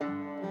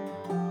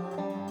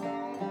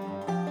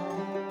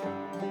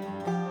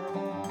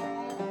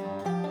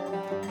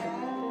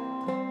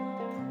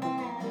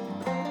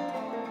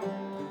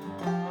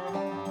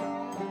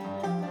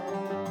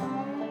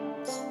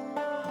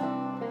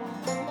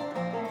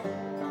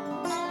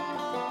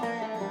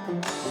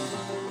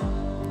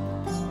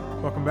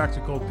Welcome back to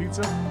Cold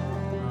Pizza.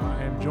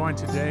 I am joined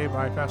today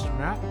by Pastor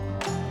Matt.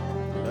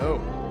 Hello.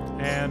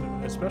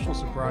 And a special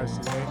surprise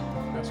today,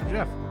 Pastor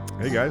Jeff.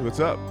 Hey guys, what's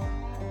up?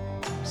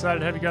 Excited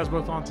to have you guys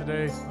both on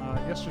today.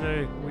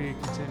 Yesterday we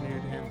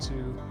continued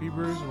into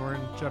Hebrews. We're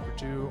in chapter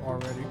 2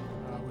 already,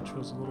 which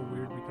was a little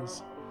weird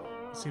because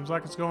it seems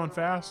like it's going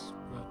fast,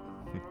 but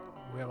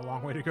we have a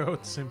long way to go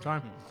at the same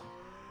time.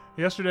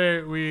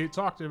 Yesterday we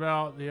talked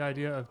about the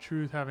idea of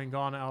truth having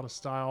gone out of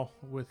style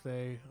with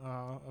a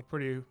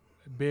pretty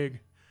big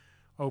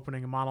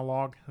opening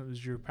monologue. It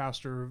was your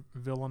pastor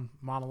villain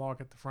monologue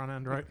at the front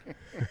end, right?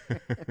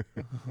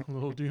 A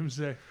little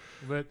doomsday.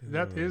 But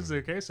that is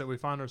the case that we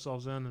find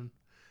ourselves in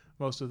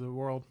most of the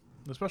world,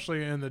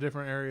 especially in the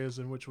different areas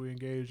in which we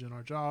engage in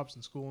our jobs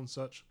and school and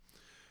such.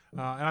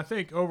 And I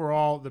think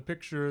overall the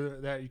picture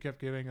that you kept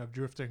giving of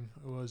drifting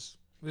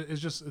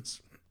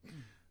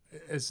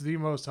it's the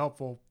most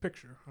helpful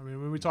picture. I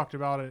mean, when we talked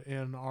about it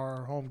in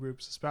our home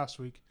groups this past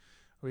week,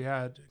 we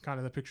had kind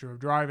of the picture of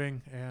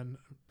driving and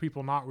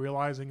people not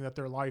realizing that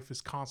their life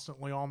is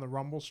constantly on the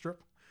rumble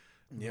strip.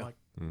 Yeah.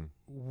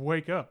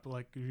 Wake up.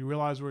 Like, you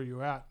realize where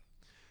you're at.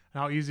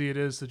 How easy it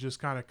is to just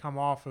kind of come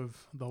off of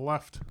the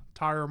left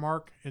tire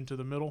mark into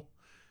the middle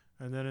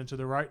and then into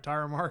the right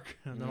tire mark.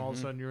 And then all of a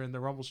sudden you're in the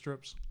rumble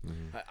strips.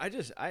 I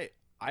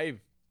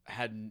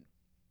had,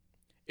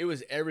 it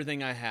was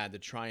everything I had to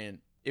try and,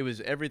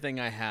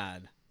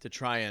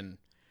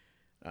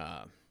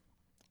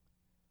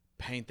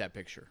 paint that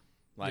picture.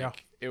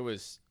 It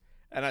was,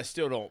 and I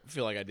still don't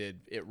feel like I did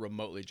it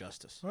remotely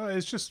justice. Well,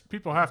 it's just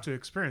people have to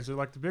experience it.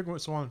 Like the big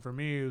one for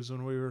me is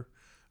when we were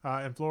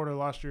in Florida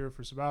last year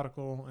for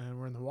sabbatical and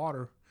we're in the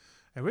water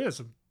and we had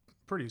some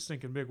pretty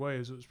stinking big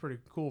waves. It was pretty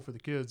cool for the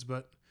kids,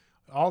 but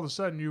all of a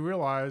sudden you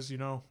realize,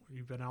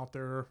 you've been out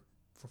there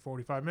for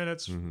 45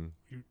 minutes.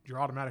 Mm-hmm.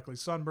 You're automatically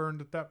sunburned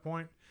at that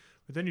point.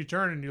 But then you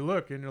turn and you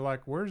look and you're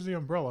like, where's the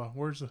umbrella?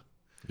 Where's the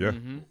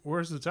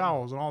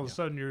towels? And all of a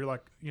sudden you're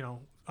like,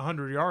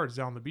 100 yards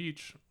down the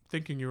beach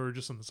thinking you were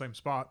just in the same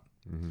spot.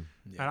 Mm-hmm.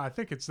 Yeah. And I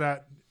think it's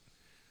that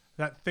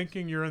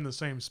thinking you're in the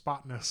same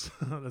spotness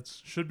that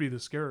should be the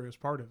scariest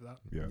part of that.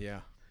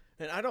 Yeah.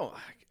 And I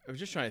was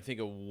just trying to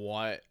think of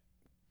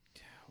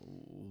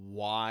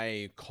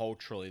why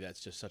culturally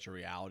that's just such a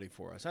reality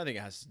for us. I think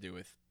it has to do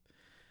with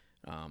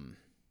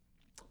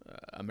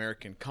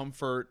American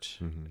comfort.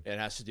 Mm-hmm. It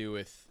has to do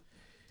with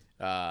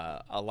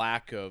a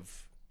lack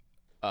of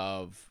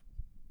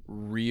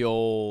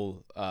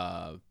real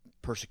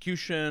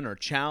persecution or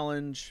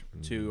challenge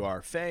to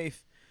our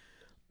faith.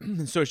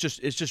 So it's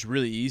just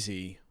really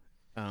easy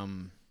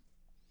to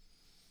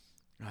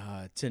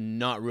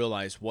not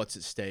realize what's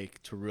at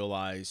stake, to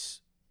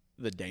realize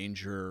the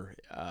danger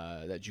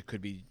that you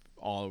could be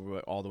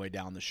all the way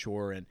down the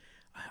shore. And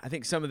I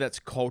think some of that's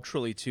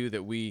culturally too,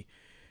 that we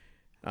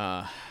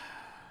at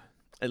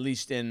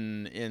least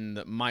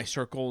in my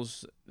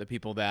circles, the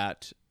people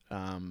that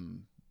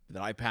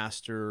I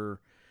pastor,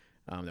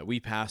 that we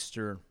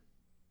pastor,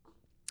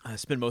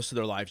 spend most of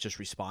their lives just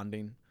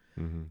responding.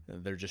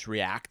 Mm-hmm. They're just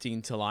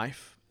reacting to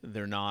life.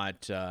 They're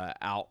not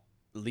out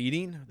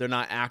leading. They're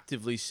not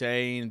actively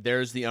saying,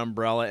 there's the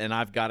umbrella and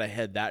I've got to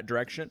head that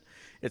direction.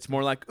 It's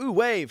more like, ooh,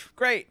 wave,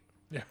 great.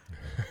 Yeah.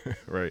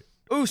 Right.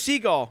 Ooh,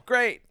 seagull,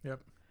 great. Yep.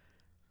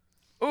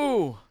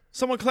 Ooh,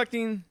 someone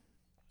collecting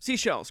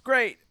seashells,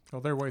 great.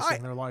 Well, they're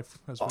wasting their life,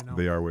 as we know.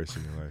 They are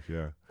wasting their life,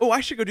 yeah. Oh, I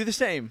should go do the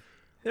same.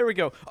 There we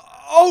go.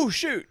 Oh,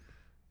 shoot.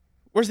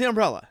 Where's the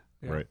umbrella?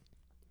 Yeah. Right.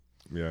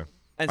 Yeah.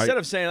 Instead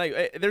of saying, like,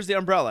 hey, there's the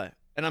umbrella,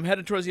 and I'm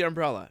headed towards the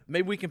umbrella.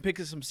 Maybe we can pick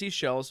up some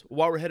seashells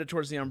while we're headed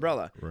towards the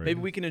umbrella. Right.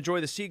 Maybe we can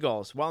enjoy the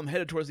seagulls while I'm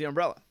headed towards the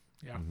umbrella.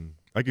 Yeah. Mm-hmm.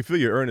 I could feel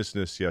your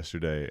earnestness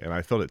yesterday, and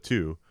I felt it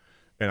too.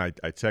 And I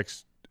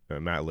text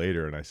Matt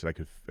later, and I said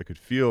I could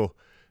feel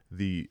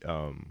the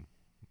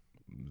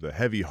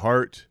heavy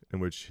heart in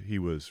which he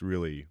was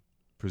really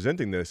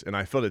presenting this, and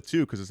I felt it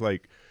too, because it's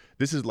like,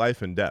 this is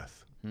life and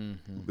death.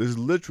 Mm-hmm. This is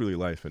literally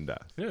life and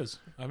death. It is.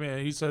 I mean,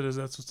 he said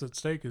that's what's at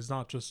stake is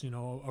not just,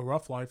 a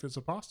rough life, it's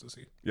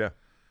apostasy. Yeah.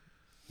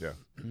 Yeah.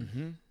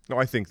 Mm-hmm. No,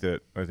 I think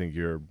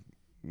you're,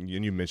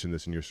 and you mentioned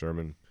this in your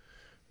sermon,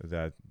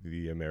 that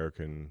the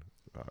American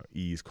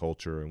ease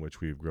culture in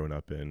which we've grown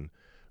up in,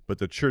 but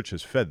the church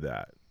has fed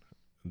that.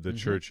 The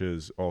church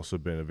has also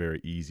been a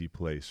very easy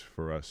place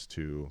for us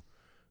to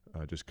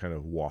just kind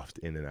of waft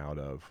in and out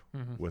of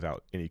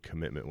without any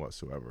commitment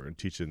whatsoever. And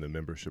teaching the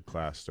membership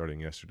class starting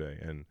yesterday,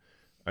 and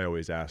I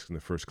always ask in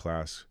the first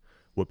class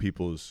what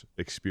people's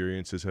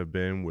experiences have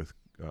been with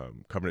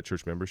Covenant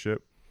Church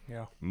membership.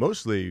 Yeah.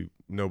 Mostly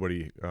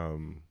nobody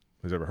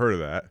has ever heard of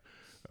that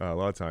a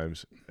lot of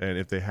times. And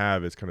if they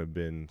have, it's kind of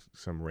been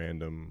some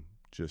random,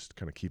 just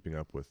kind of keeping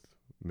up with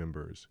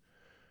members.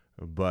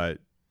 But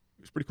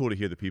it's pretty cool to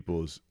hear the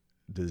people's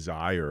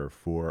desire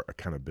for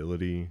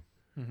accountability,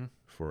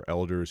 for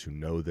elders who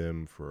know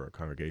them, for a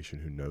congregation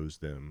who knows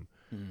them.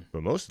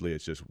 But mostly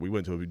it's just, we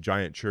went to a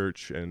giant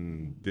church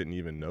and didn't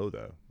even know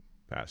the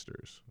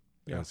pastors.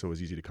 Yeah. And so it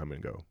was easy to come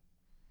and go.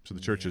 So the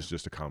church has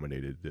just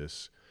accommodated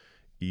this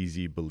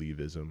easy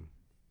believism.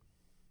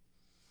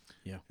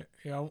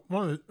 Yeah,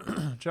 one of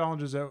the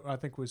challenges that I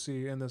think we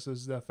see in this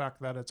is the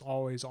fact that it's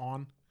always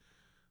on.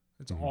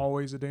 It's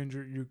always a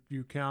danger.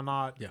 You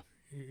cannot. Yeah.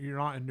 You're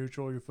not in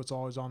neutral. Your foot's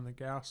always on the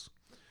gas.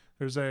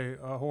 There's a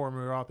horror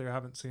movie out there I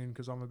haven't seen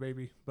because I'm a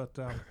baby, but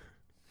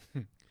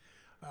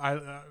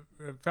I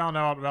found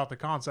out about the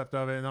concept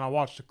of it, and then I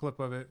watched a clip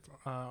of it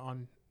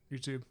on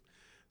YouTube.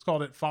 It's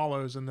called It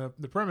Follows, and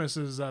the premise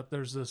is that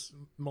there's this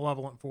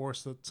malevolent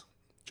force that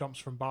jumps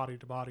from body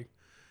to body,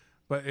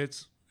 but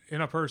it's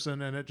in a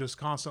person, and it just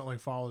constantly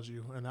follows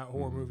you in that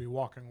horror movie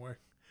walking way,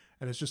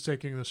 and it's just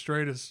taking the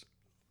straightest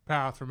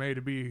path from A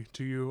to B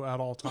to you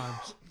at all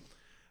times,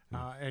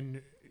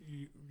 and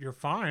you're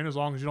fine as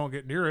long as you don't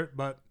get near it,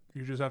 but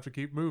you just have to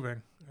keep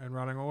moving and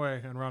running away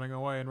and running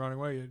away and running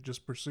away. It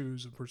just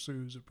pursues and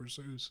pursues and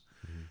pursues.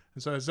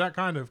 And so it's that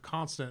kind of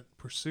constant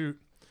pursuit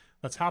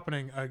that's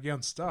happening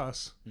against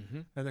us.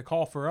 And the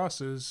call for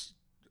us is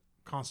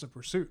constant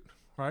pursuit,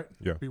 right?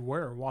 Yeah.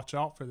 Beware, watch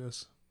out for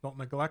this. Don't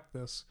neglect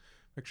this.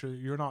 Make sure that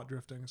you're not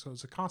drifting. So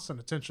it's a constant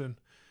attention.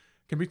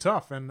 It can be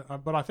tough. And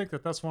but I think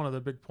that that's one of the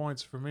big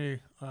points for me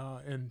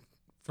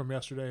from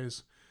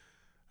yesterday's,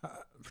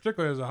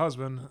 particularly as a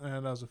husband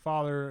and as a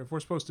father. If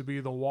we're supposed to be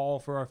the wall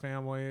for our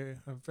family,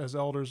 as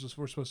elders, if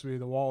we're supposed to be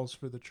the walls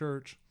for the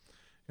church,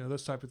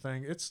 this type of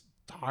thing, it's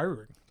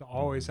tiring to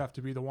always have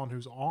to be the one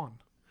who's on.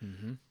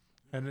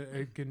 And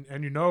it can,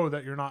 and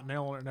that you're not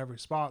nailing it in every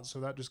spot, so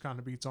that just kind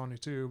of beats on you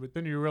too. But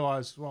then you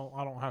realize, well,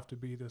 I don't have to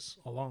be this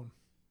alone.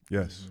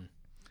 Yes.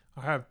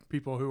 I have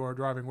people who are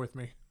driving with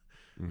me.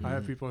 I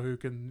have people who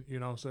can,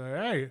 say,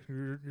 "Hey,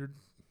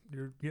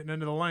 you're getting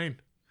into the lane.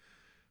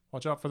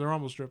 Watch out for the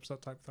rumble strips,"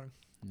 that type of thing.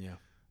 Yeah.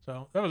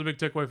 So that was a big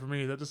takeaway for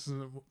me, that this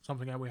isn't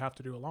something that we have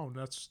to do alone.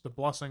 That's the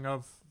blessing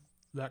of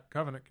that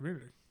covenant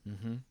community.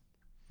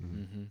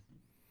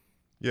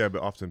 Yeah,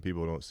 but often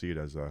people don't see it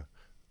as a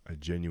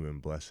genuine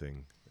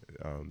blessing.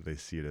 They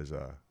see it as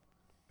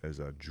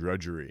a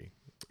drudgery.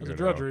 As a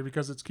drudgery,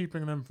 because it's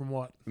keeping them from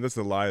what? And that's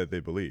the lie that they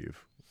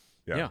believe.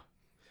 Yeah.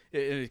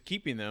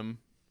 Keeping them,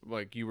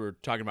 like you were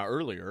talking about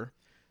earlier,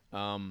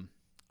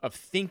 of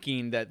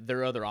thinking that there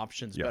are other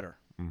options better.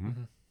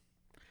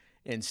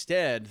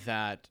 Instead,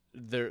 that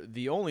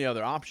the only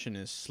other option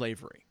is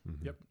slavery.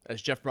 Yep.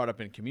 As Jeff brought up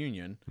in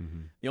communion,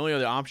 the only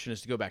other option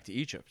is to go back to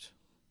Egypt.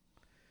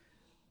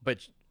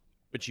 But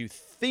you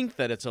think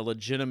that it's a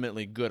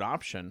legitimately good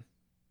option,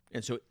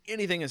 and so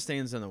anything that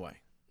stands in the way,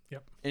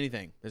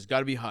 anything, there's got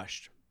to be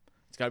hushed.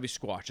 It's got to be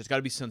squashed. It's got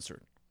to be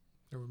censored.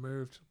 They're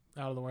removed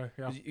out of the way.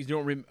 Yeah. You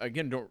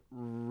don't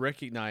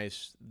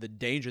recognize the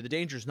danger. The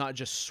danger is not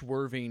just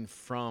swerving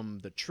from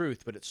the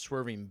truth, but it's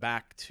swerving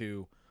back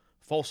to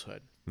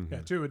falsehood.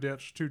 Yeah, to a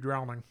ditch, to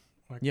drowning.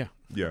 Yeah.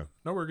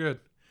 No, we're good.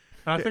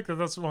 And I think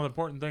that's one of the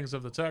important things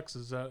of the text,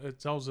 is that it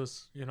tells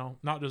us,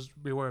 not just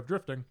beware of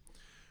drifting,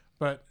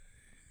 but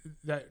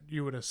that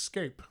you would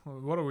escape.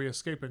 What are we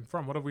escaping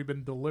from? What have we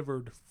been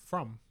delivered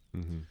from?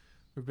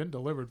 We've been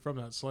delivered from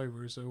that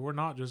slavery. So we're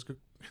not just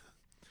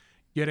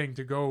getting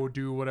to go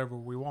do whatever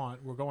we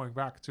want. We're going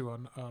back to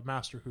a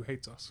master who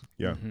hates us.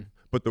 Yeah.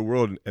 But the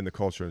world and the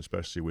culture,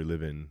 especially we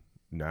live in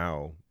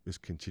now, is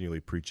continually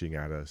preaching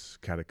at us,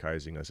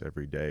 catechizing us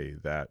every day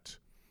that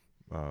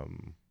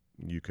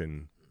you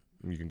can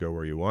go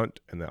where you want,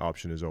 and the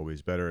option is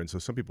always better. And so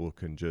some people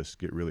can just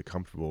get really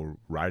comfortable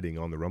riding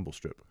on the rumble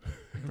strip,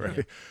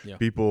 right? Yeah.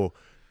 People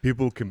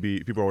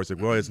are always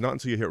like, well, it's not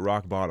until you hit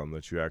rock bottom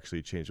that you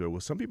actually change. Well,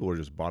 some people are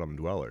just bottom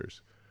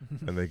dwellers,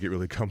 and they get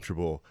really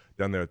comfortable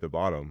down there at the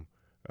bottom,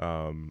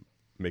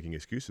 making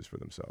excuses for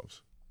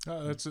themselves.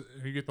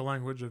 You get the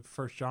language of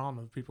 1 John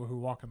of people who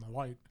walk in the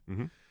light.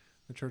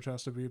 The church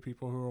has to be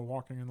people who are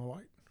walking in the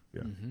light.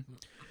 Yeah.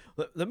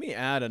 Let me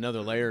add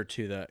another layer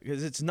to that,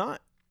 because it's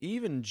not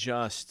even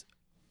just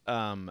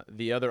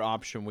the other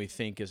option we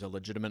think is a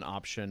legitimate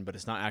option, but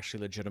it's not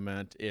actually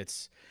legitimate.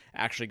 It's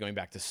actually going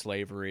back to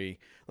slavery.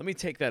 Let me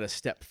take that a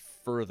step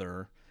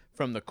further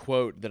from the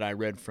quote that I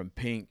read from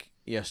Pink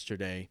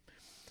yesterday.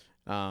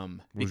 I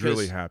was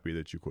really happy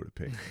that you quoted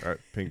Pink.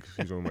 Pink,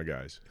 he's one of my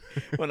guys.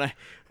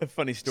 A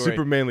funny story.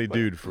 Super manly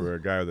dude for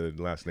a guy with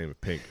the last name of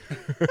Pink.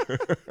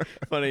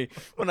 Funny,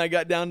 when I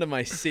got down to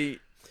my seat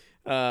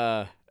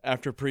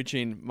after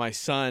preaching, my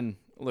son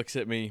looks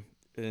at me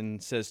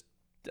and says,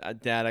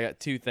 "Dad, I got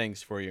two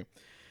things for you.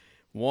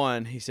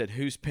 One," he said,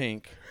 "Who's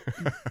Pink?"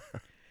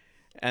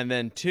 And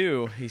then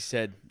two, he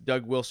said,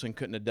 "Doug Wilson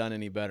couldn't have done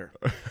any better."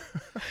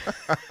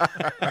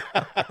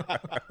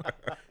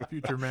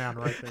 Future man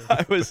right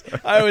there.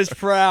 I was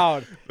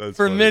proud. That's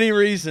for funny. many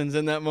reasons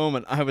in that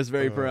moment. I was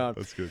very proud.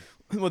 That's good.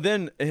 Well,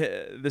 then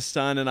the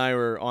son and I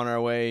were on our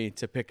way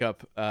to pick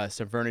up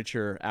some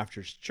furniture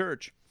after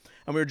church.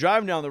 And we were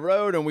driving down the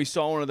road, and we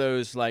saw one of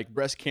those like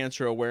breast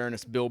cancer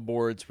awareness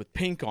billboards with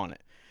Pink on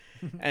it.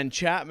 And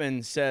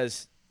Chapman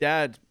says,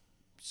 "Dad,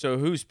 so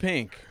who's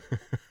Pink?"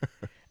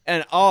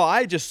 And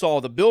I just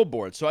saw the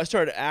billboard. So I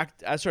started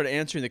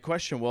answering the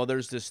question. Well,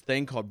 there's this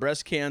thing called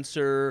breast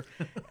cancer,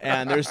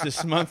 and there's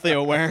this monthly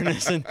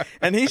awareness, and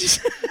he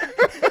just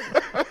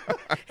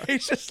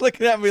he's just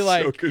looking at me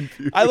like, So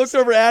confused. I looked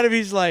over at him.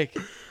 He's like,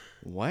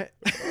 What?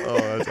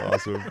 Oh, that's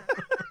awesome.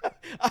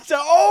 I said,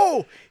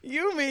 oh,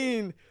 you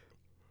mean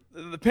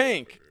the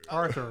Pink.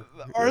 Arthur,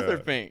 Arthur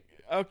Yeah. Pink.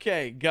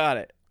 Okay, got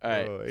it. All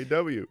right.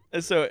 AW.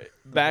 And so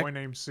the back boy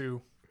named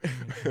Sue.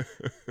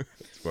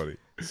 It's funny.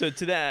 so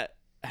to that,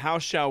 how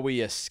shall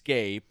we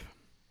escape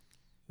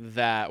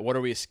that? What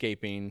are we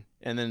escaping?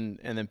 And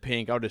then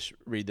Pink, I'll just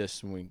read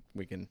this and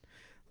we can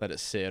let it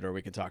sit or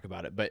we can talk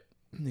about it. But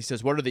he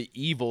says, what are the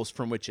evils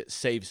from which it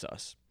saves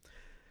us?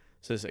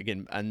 So this,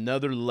 again,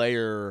 another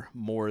layer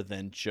more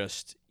than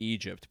just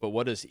Egypt. But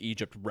what does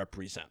Egypt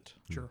represent?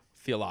 Sure.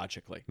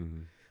 Theologically?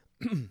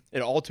 Mm-hmm.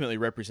 It ultimately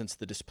represents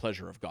the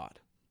displeasure of God.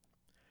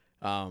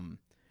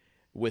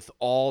 With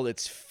all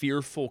its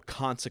fearful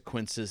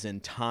consequences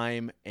in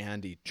time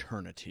and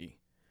eternity.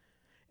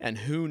 And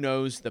who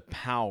knows the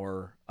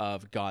power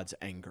of God's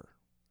anger?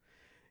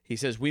 He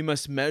says, we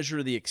must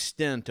measure the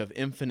extent of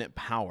infinite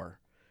power.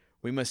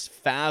 We must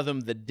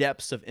fathom the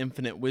depths of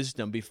infinite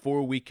wisdom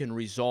before we can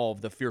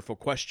resolve the fearful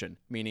question,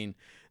 meaning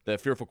the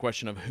fearful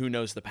question of who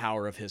knows the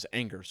power of his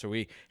anger. So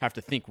we have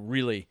to think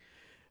really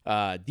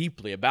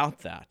deeply about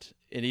that,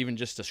 and even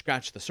just to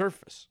scratch the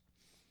surface.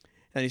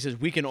 And he says,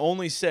 we can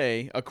only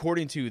say,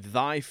 according to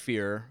thy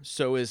fear,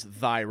 so is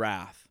thy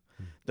wrath.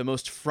 The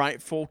most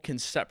frightful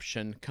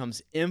conception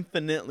comes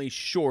infinitely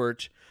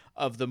short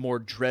of the more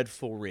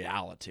dreadful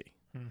reality.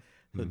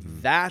 So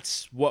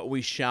that's what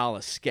we shall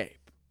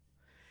escape.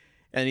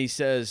 And he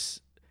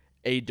says,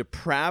 a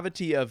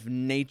depravity of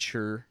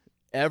nature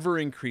ever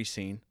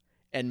increasing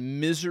and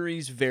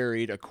miseries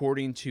varied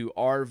according to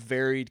our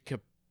varied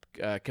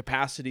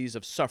capacities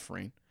of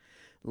suffering,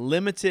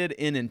 limited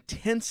in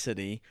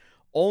intensity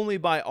only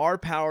by our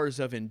powers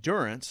of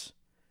endurance,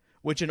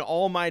 which an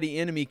almighty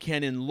enemy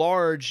can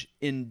enlarge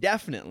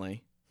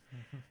indefinitely,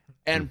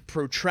 and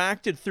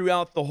protracted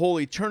throughout the whole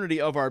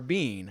eternity of our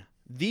being.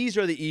 These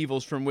are the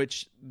evils from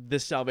which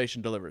this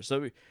salvation delivers.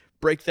 So we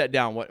break that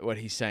down, what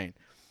he's saying.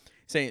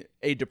 He's saying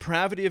a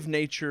depravity of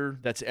nature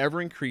that's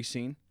ever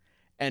increasing,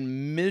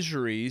 and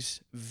miseries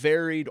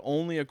varied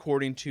only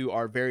according to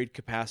our varied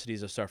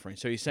capacities of suffering.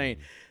 So he's saying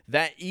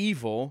that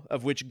evil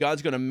of which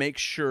God's going to make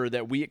sure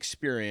that we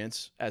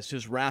experience as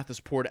his wrath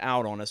is poured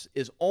out on us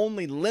is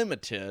only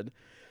limited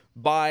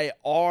by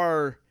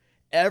our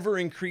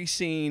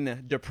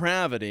ever-increasing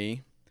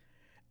depravity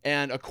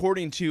and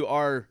according to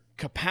our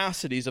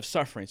capacities of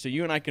suffering. So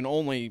you and I can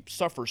only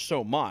suffer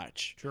so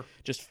much, Sure.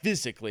 just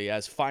physically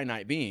as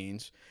finite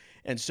beings.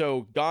 And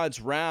so God's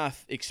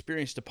wrath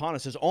experienced upon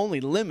us is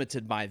only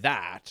limited by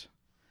that.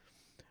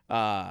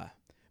 But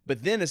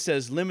then it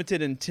says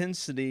limited in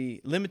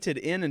intensity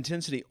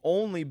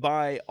only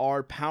by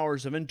our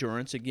powers of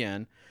endurance,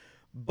 again.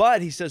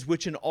 But he says,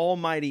 which an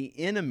almighty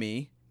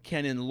enemy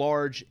can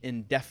enlarge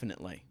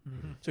indefinitely.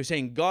 Mm-hmm. So he's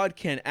saying God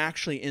can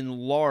actually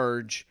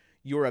enlarge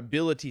your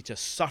ability to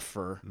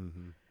suffer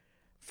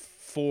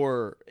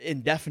for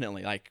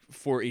indefinitely, like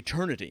for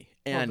eternity.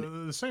 And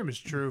Well, the same is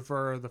true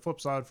for the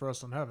flip side for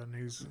us in heaven.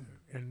 He's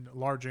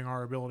enlarging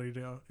our ability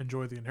to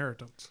enjoy the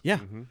inheritance. yeah,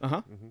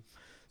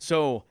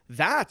 So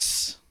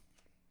that's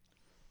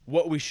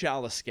what we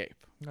shall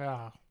escape.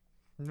 Yeah.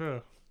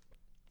 Yeah.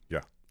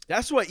 Yeah.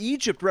 That's what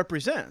Egypt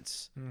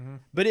represents. Mm-hmm.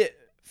 But it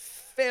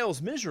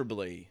fails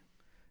miserably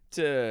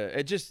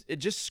it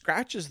just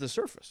scratches the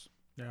surface.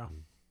 Yeah.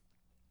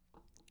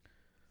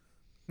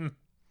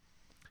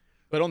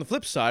 But on the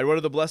flip side, what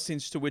are the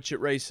blessings to which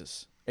it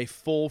races? A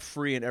full,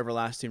 free, and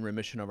everlasting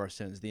remission of our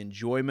sins, the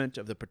enjoyment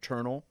of the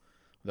paternal,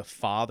 the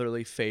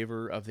fatherly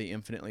favor of the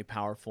infinitely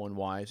powerful and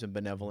wise and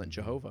benevolent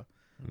Jehovah,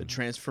 the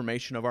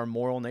transformation of our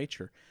moral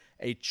nature,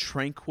 a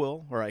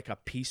tranquil or like a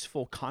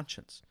peaceful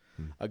conscience,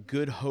 a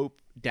good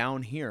hope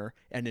down here,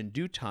 and in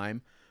due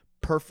time,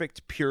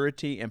 perfect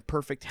purity and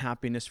perfect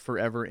happiness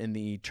forever in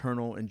the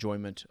eternal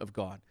enjoyment of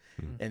God.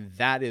 And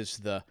that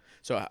is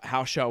so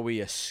how shall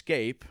we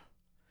escape?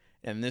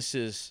 And this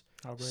is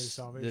How great is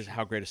salvation? This is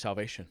how great is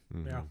salvation.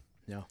 Yeah.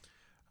 Yeah.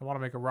 I want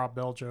to make a Rob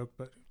Bell joke,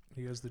 but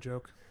he is the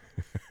joke.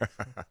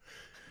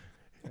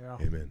 Yeah.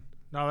 Amen.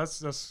 No,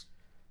 that's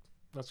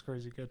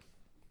crazy good.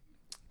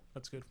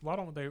 That's good. Why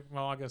don't they?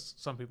 Well, I guess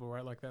some people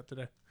write like that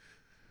today.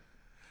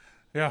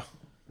 Yeah.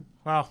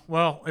 Wow.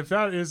 Well, if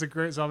that is a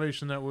great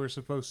salvation that we're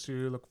supposed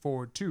to look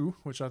forward to,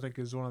 which I think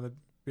is one of the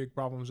big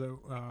problems that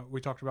we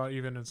talked about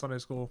even in Sunday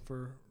school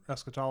for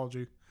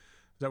eschatology,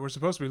 that we're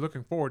supposed to be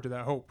looking forward to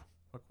that hope.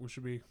 Like we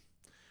should be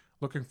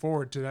looking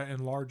forward to that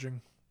enlarging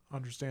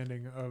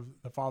understanding of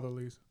the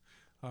fatherly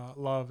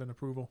love and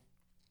approval.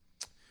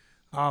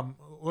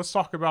 Let's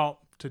talk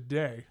about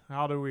today.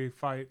 How do we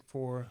fight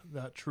for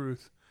that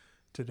truth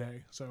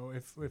today? So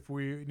if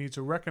we need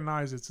to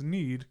recognize its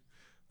need,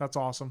 that's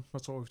awesome.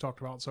 That's what we've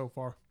talked about so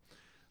far.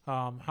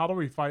 How do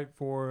we fight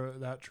for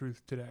that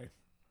truth today?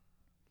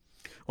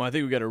 Well, I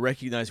think we've got to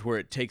recognize where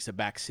it takes a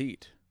back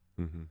seat.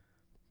 Mm-hmm.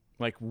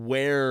 Like,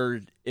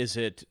 where is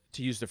it,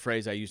 to use the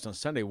phrase I used on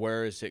Sunday,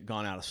 where has it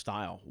gone out of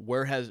style?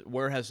 Where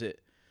has it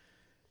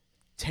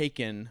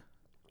taken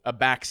a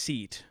back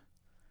seat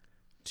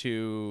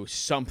to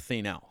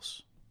something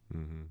else?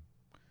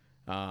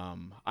 Mm-hmm.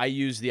 I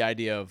use the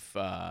idea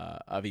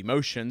of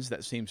emotions.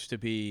 That seems to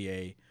be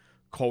a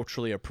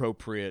culturally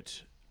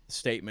appropriate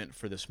statement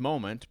for this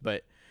moment,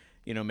 but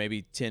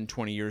maybe 10,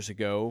 20 years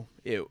ago,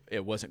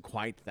 it wasn't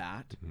quite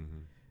that.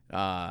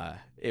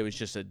 It was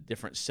just a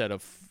different set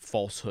of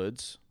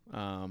falsehoods.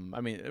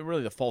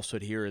 Really the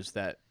falsehood here is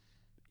that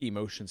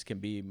emotions can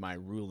be my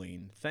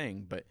ruling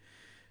thing, but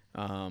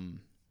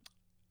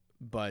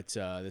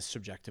this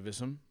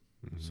subjectivism.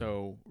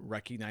 So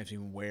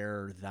recognizing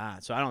where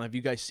that. So I don't know. Have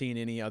you guys seen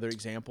any other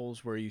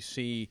examples where you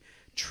see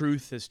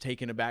truth has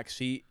taken a back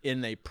seat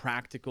in a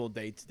practical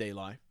day-to-day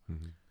life?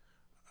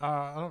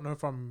 I don't know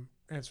if I'm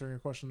answering your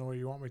question the way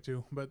you want me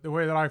to, but the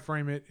way that I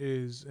frame it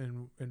is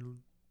in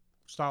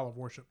style of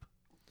worship.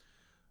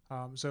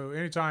 So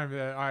anytime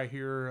that I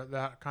hear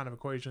that kind of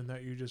equation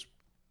that you just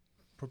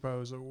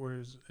proposed,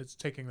 where it's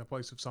taking the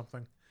place of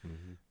something,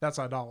 that's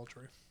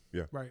idolatry.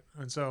 Yeah. Right.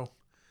 And so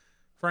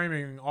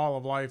framing all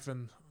of life,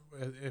 and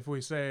if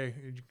we say,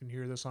 you can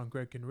hear this on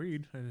Greg Can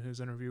Read in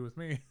his interview with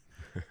me,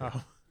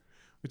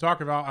 we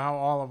talk about how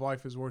all of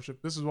life is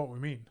worship. This is what we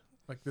mean.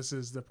 Like, this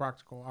is the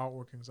practical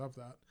outworkings of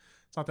that.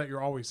 It's not that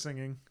you're always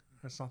singing.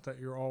 It's not that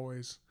you're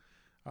always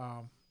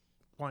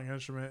playing an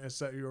instrument. It's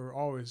that you're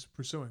always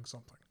pursuing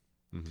something.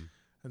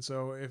 And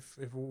so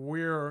if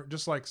we're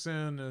just like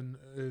sin and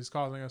is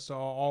causing us to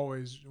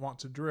always want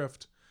to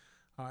drift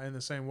in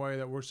the same way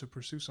that we're to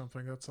pursue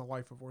something, that's a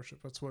life of worship.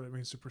 That's what it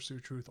means to pursue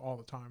truth all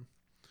the time.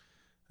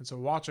 And so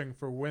watching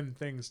for when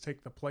things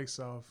take the place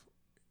of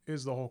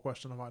is the whole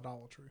question of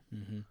idolatry.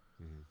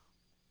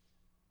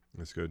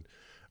 That's good.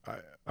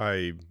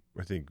 I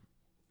think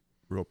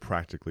real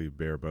practically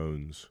bare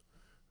bones,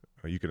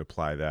 you can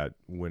apply that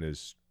when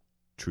is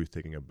truth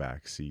taking a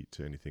back seat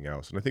to anything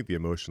else. And I think the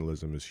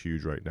emotionalism is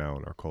huge right now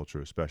in our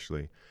culture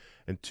especially.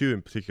 And two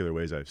in particular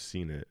ways I've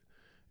seen it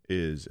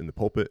is in the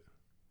pulpit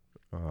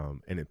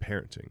and in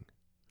parenting.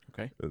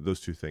 Okay.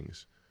 Those two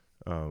things.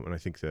 And I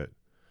think that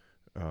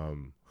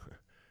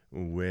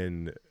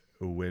when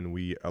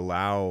we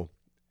allow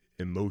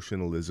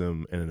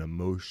emotionalism and an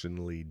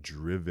emotionally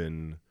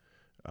driven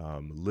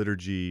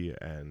liturgy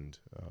and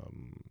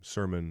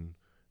sermon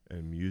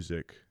and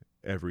music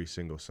every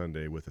single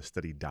Sunday with a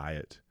steady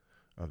diet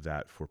of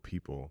that for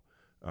people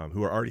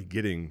who are already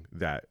getting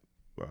that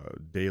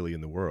daily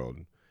in the world,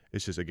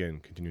 it's just, again,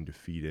 continuing to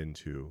feed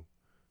into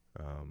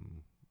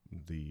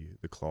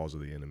the claws of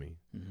the enemy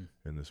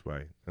in this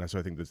way. And so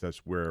I think that's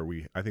where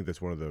I think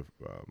that's one of the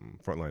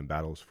frontline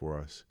battles for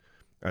us,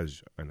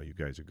 as I know you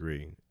guys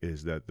agree,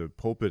 is that the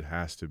pulpit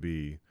has to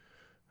be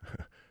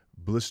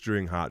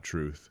blistering hot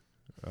truth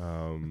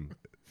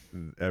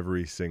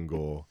every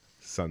single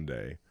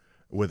Sunday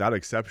without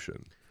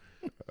exception.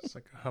 It's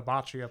like a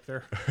hibachi up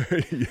there.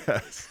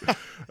 Yes.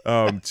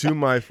 To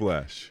my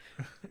flesh.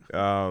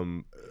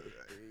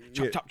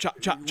 Chop.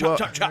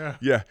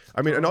 Yeah.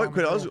 I mean,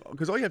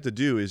 because all you have to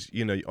do is,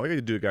 all you have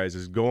to do, guys,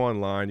 is go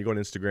online, you go on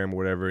Instagram or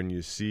whatever, and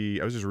you see,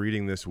 I was just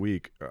reading this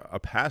week, a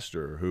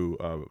pastor who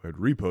had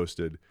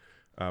reposted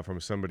from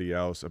somebody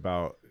else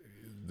about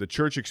the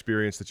church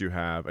experience that you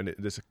have, and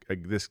this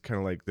kind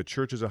of like the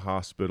church is a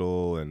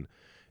hospital, and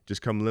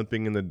just come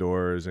limping in the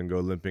doors and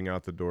go limping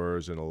out the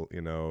doors, and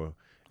it'll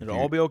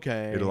all be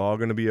okay. It'll all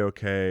going to be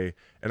okay.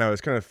 And I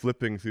was kind of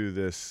flipping through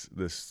this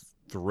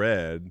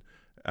thread,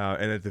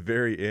 and at the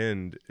very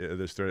end of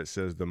this thread, it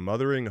says, "The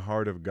mothering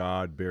heart of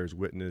God bears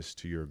witness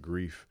to your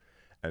grief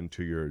and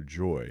to your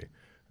joy."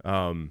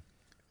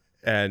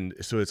 And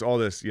so it's all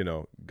this,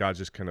 God's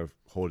just kind of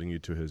holding you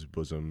to his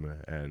bosom,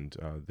 and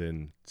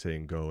then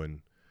saying, go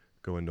and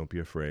don't be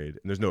afraid.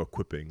 And there's no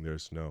equipping.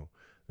 There's no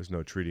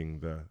treating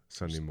the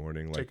Sunday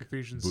morning like take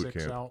Ephesians boot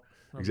 6 camp. out.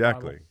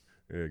 Exactly.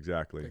 Take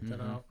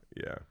that out.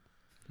 Yeah.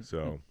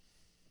 So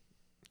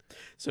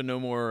no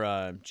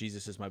more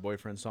Jesus is my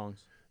boyfriend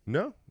songs?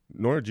 no,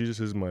 nor Jesus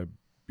is my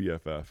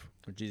BFF.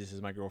 Or Jesus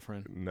is my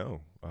girlfriend?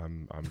 No,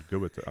 I'm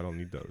good with it. I don't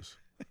need those.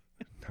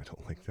 I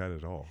don't like that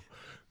at all.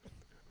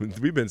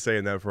 We've been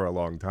saying that for a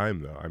long time,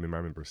 though. I mean, I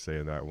remember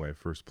saying that when I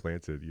first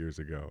planted years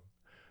ago,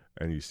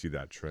 and you see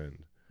that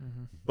trend.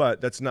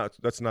 But that's not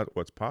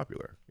what's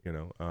popular,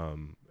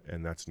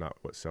 and that's not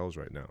what sells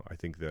right now. I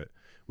think that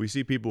we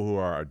see people who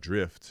are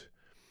adrift,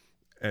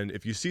 and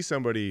if you see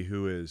somebody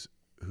who is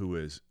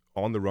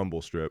on the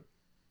rumble strip,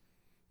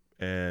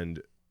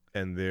 and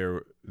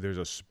there's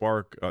a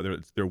spark,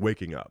 they're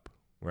waking up,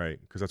 right?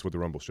 Because that's what the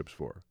rumble strip's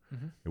for.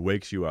 It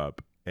wakes you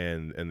up,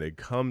 and they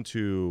come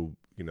to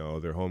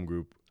their home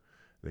group,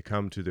 they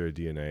come to their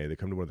DNA, they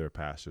come to one of their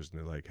pastors, and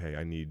they're like, "Hey,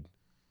 I need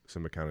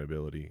some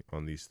accountability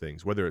on these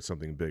things, whether it's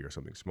something big or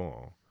something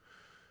small."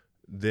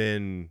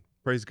 Then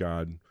praise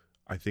God.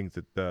 I think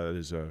that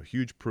is a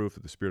huge proof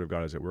that the Spirit of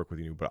God is at work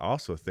within you. But I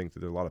also think that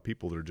there are a lot of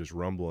people that are just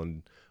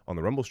rumbling on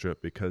the rumble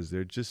strip because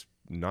they're just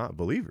not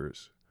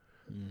believers,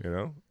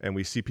 And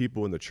we see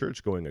people in the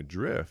church going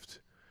adrift.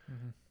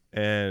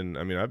 And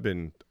I mean, I've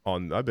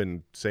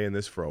been saying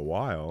this for a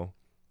while.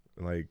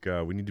 Like,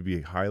 we need to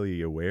be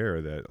highly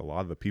aware that a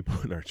lot of the people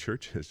in our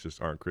churches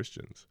just aren't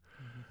Christians,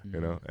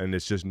 and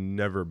it's just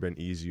never been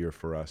easier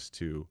for us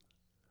to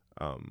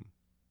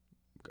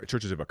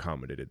churches have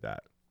accommodated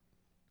that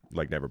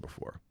like never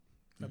before.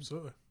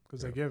 Absolutely,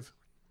 because they give,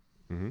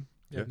 Mm-hmm.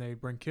 and they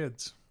bring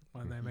kids,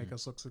 and they make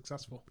us look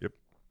successful.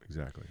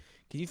 Exactly.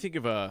 Can you think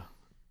of a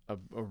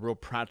real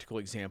practical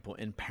example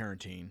in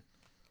parenting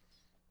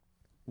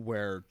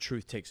where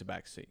truth takes a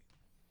back seat?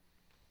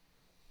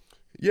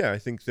 Yeah, I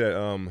think that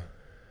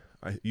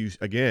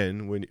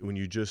when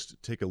you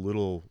just take a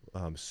little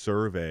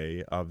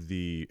survey of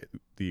the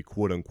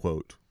quote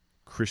unquote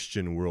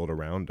Christian world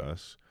around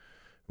us,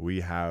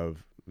 we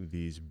have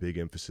these big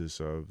emphasis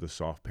of the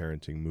soft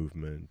parenting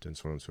movement and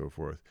so on and so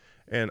forth.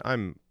 And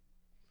I'm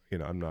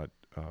not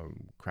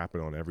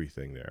crapping on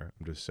everything there.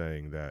 I'm just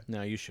saying that.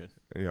 No, you should.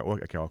 Yeah, well,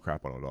 okay, I'll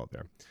crap on it all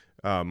there.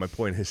 My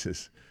point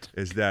is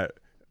that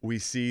we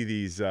see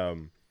these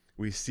there's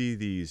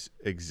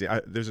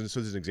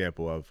an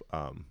example of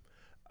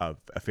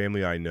a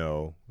family I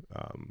know,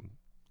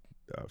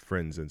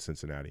 friends in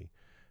Cincinnati,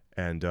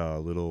 and they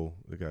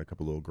got a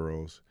couple little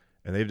girls,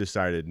 and they've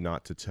decided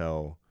not to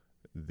tell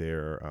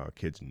their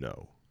kids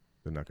no.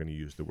 They're not going to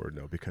use the word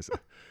no, because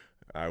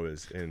I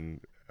was in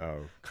a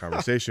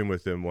conversation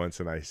with them once,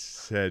 and I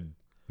said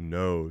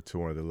no to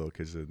one of the little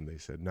kids, and they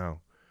said, "No,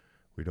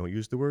 we don't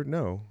use the word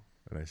no."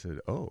 And I said,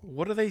 "Oh."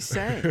 What are they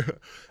saying?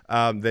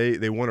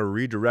 They want to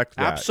redirect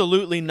that.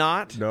 Absolutely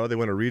not. No, they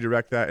want to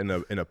redirect that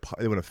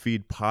they want to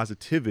feed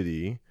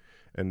positivity,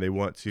 and they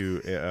want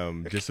to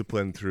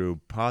discipline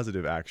through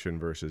positive action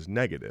versus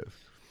negative.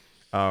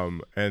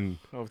 And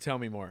Tell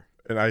me more.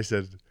 and I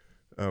said,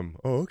 "Oh,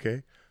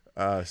 okay."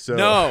 So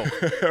No.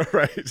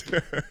 right.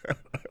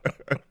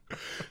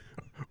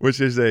 Which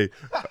is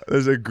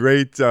there's a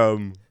great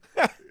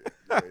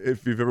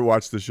if you've ever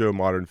watched the show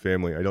Modern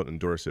Family, I don't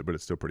endorse it, but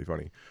it's still pretty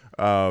funny.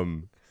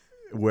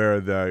 Where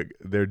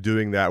they're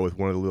doing that with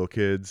one of the little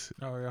kids,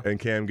 and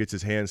Cam gets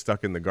his hand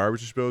stuck in the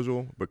garbage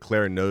disposal, but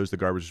Claire knows the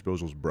garbage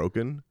disposal is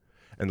broken,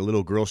 and the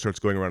little girl starts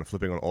going around and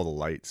flipping on all the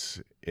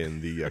lights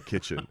in the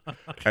kitchen,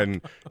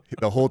 and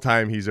the whole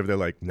time he's over there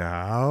like,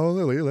 "Now,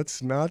 Lily,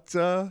 let's not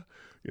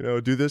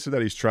do this or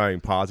that." He's trying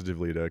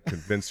positively to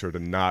convince her to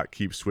not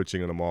keep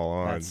switching them all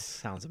on. That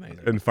sounds amazing.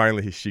 And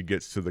finally, she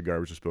gets to the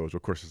garbage disposal.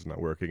 Of course, it's not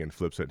working, and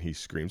flips it, and he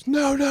screams,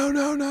 "No, no,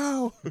 no,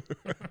 no!"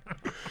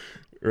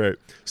 Right.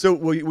 So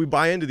we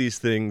buy into these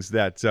things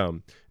that.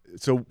 So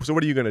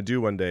what are you going to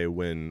do one day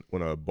when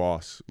a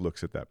boss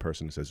looks at that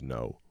person and says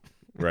no?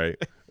 Right.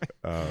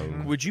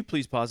 Would you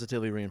please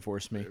positively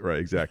reinforce me? Right.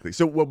 Exactly.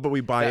 So, but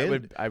we buy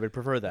in. I would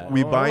prefer that.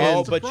 We buy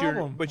in.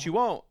 But you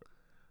won't.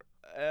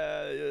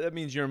 That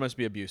means you must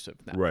be abusive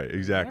now. Right.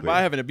 Exactly. If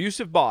I have an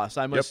abusive boss,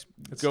 I must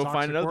It's go toxic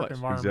find another work place.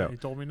 environment. Exactly.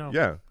 He told me no.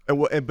 Yeah.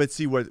 But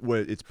see what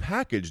it's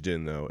packaged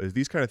in though is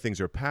these kind of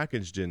things are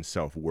packaged in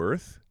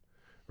self-worth,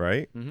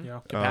 right? Mhm. Yeah.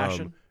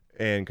 Compassion.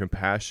 And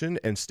compassion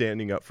and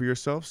standing up for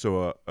yourself.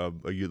 So a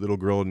little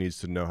girl needs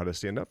to know how to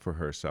stand up for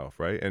herself,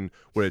 right? And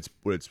what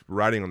it's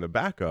riding on the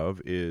back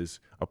of is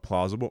a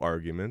plausible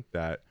argument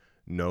that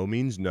no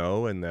means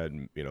no, and that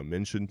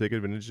men shouldn't take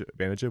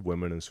advantage of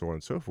women, and so on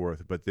and so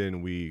forth. But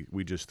then we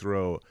just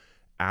throw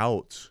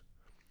out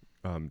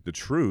the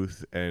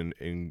truth and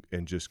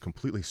just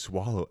completely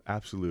swallow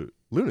absolute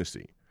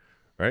lunacy,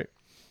 right?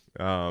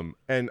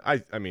 And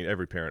I mean,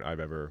 every parent I've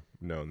ever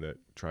known that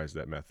tries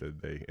that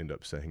method, they end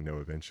up saying no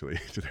eventually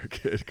to their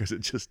kid because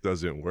it just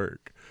doesn't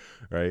work,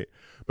 right?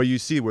 But you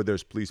see where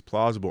there's these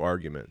plausible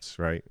arguments,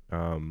 right?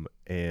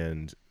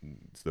 And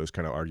those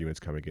kind of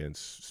arguments come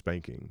against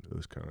spanking.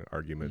 Those kind of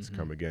arguments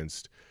come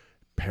against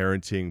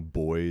parenting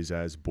boys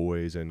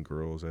and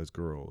girls as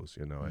girls,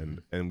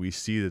 and we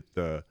see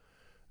that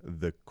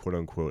the quote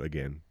unquote,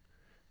 again,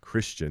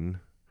 Christian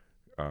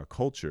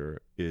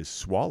culture is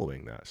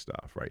swallowing that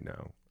stuff right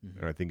now.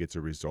 And I think it's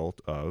a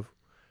result of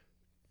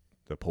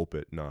the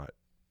pulpit not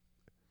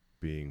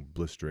being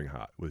blistering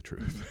hot with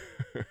truth.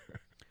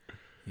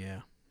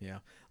 Yeah.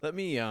 Let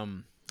me,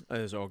 that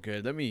is all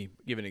good. Let me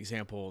give an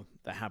example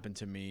that happened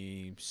to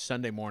me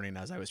Sunday morning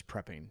as I was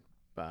prepping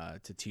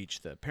to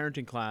teach the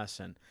parenting class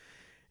and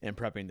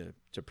prepping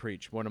to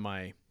preach. One of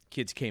my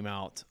kids came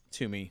out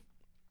to me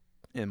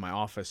in my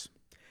office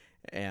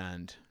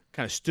and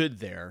kind of stood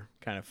there,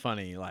 kind of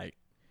funny, like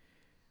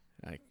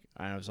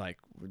I was like,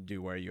 "Dude,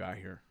 why are you out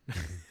here?"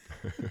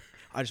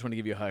 I just want to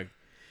give you a hug.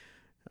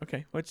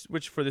 Okay,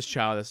 which for this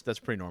child, that's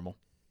pretty normal.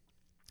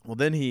 Well,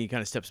 then he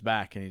kind of steps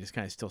back and he just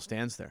kind of still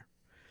stands there.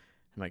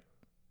 I'm like,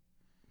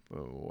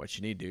 "What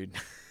you need, dude?"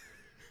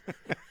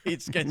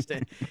 He's kind of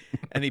stand,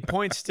 and he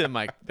points to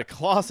the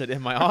closet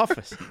in my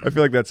office. I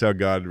feel like that's how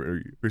God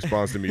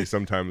responds to me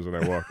sometimes when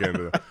I walk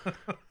in.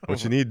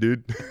 What you need,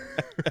 dude?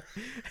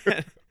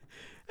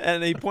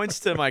 And he points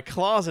to my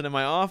closet in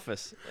my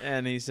office,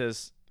 and he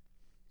says,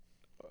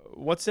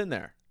 "What's in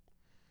there?"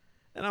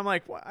 And I'm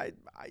like, well,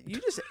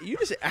 you just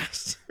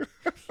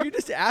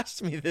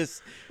asked me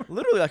this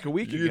literally like a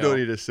week ago. You don't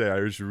need to say. I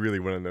just really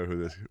want to know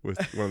who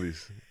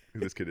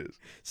this kid is.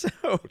 So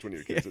which one of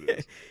your kids it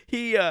is?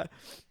 He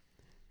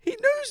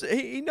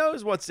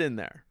knows what's in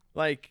there.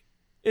 Like,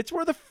 it's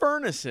where the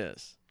furnace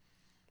is.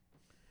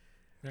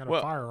 You got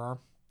a firearm.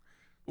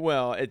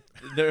 Well,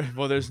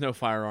 there's no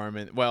firearm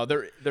in. Well,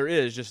 there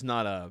is, just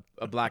not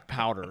a black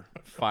powder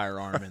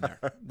firearm in there.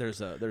 There's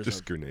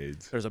Just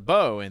grenades. There's a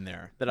bow in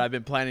there that I've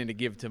been planning to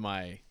give to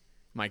my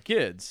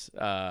kids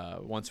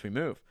once we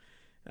move,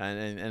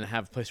 and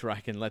have a place where I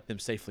can let them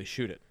safely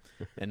shoot it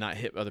and not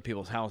hit other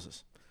people's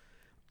houses.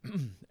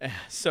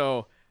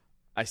 So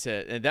I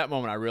said, at that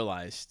moment I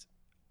realized,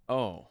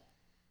 oh,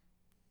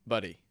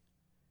 buddy,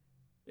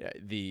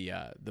 the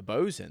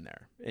bow's in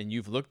there, and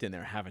you've looked in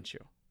there, haven't you?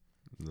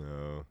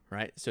 No.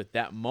 Right. So at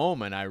that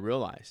moment I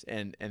realized,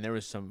 and there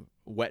was some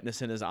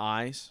wetness in his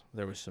eyes.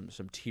 There was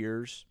some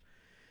tears,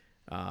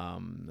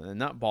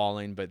 not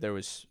bawling, but there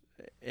was,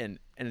 and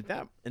in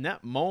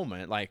that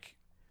moment, like,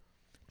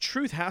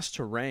 truth has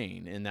to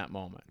reign in that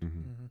moment.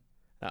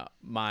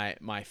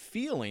 My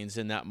feelings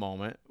in that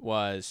moment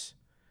was,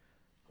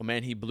 oh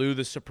man, he blew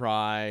the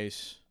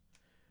surprise.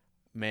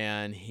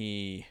 Man,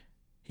 he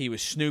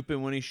was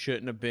snooping when he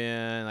shouldn't have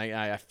been.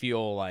 I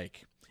feel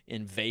like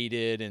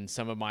invaded in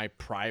some of my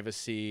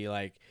privacy.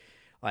 Like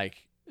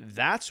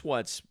that's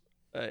what's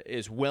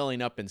is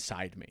welling up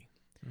inside me.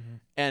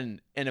 And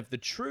if the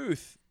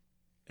truth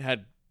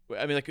had,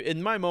 I mean, like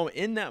in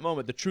that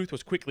moment, the truth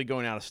was quickly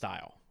going out of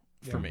style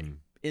for me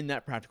in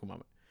that practical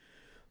moment.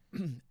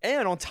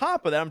 And on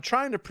top of that, I'm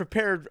trying to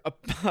prepare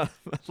a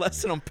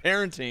lesson on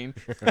parenting.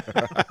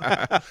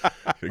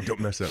 Don't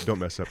mess up. Don't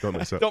mess up. Don't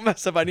mess up. Don't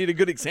mess up. I need a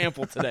good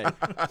example today.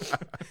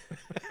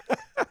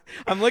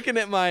 I'm looking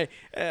at my,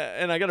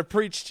 and I got to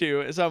preach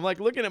to. So I'm like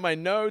looking at my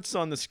notes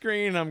on the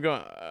screen. And I'm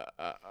going,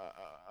 all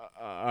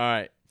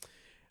right.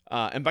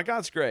 And by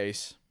God's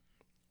grace,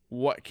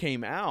 what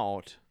came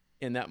out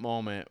in that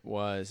moment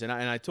was, and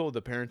I told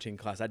the parenting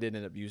class, I did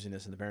end up using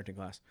this in the parenting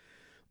class,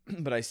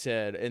 but I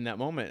said in that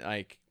moment,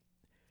 like,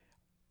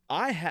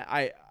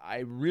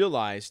 I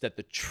realized that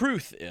the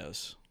truth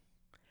is,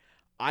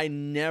 I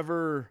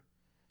never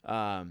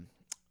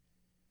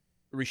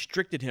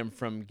restricted him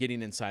from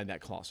getting inside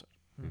that closet.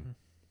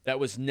 That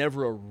was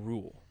never a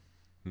rule.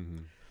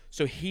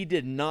 So he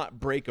did not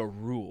break a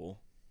rule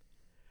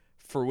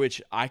for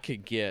which I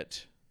could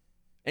get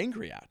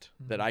angry at,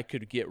 that I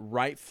could get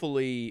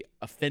rightfully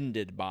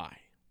offended by.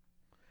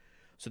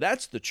 So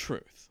that's the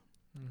truth.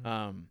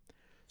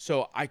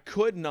 So I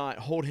could not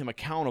hold him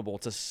accountable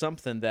to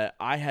something that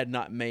I had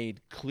not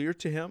made clear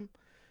to him,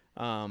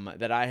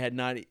 that I had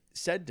not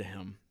said to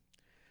him.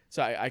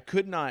 So I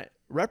could not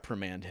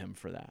reprimand him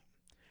for that.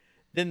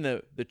 Then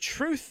the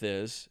truth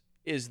is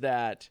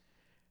that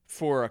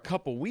for a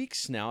couple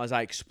weeks now, as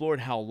I explored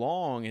how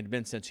long it had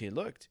been since he had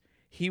looked,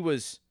 he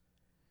was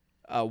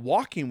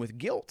walking with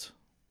guilt.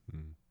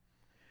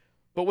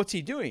 But what's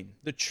he doing?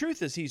 The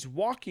truth is he's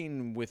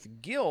walking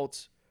with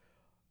guilt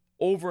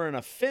over an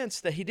offense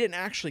that he didn't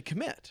actually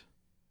commit.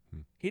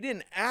 He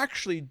didn't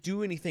actually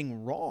do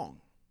anything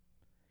wrong.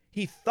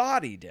 He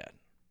thought he did.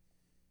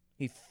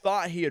 He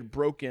thought he had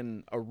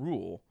broken a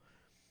rule.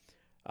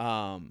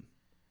 And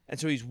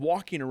so he's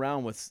walking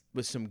around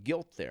with some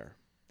guilt there.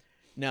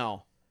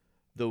 Now,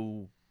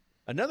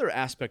 another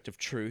aspect of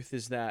truth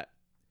is that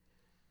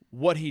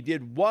what he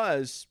did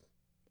was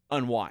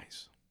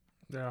unwise.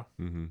 Yeah.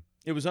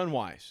 It was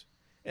unwise.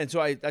 And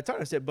so I told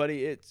him, I said,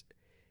 buddy, it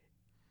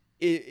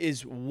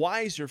is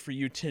wiser for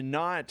you to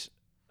not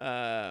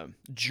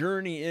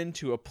journey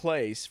into a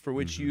place for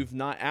which you've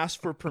not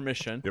asked for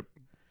permission.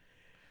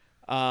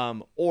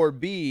 Or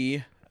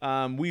B,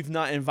 we've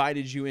not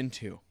invited you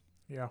into.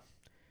 Yeah.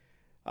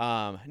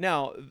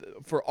 Now,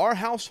 for our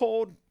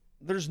household,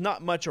 there's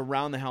not much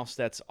around the house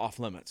that's off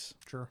limits.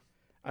 Sure.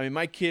 I mean,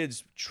 my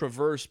kids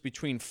traverse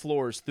between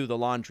floors through the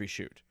laundry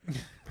chute,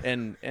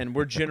 and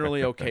we're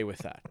generally okay with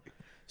that.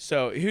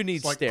 So who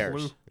needs like stairs?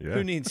 Clue. Yeah.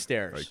 Who needs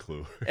stairs? Like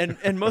Clue.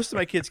 and most of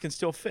my kids can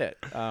still fit.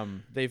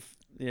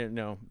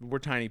 We're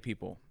tiny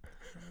people.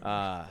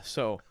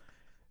 So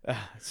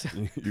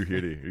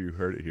You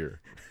heard it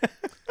here.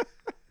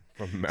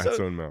 From Matt's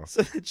own mouth.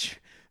 So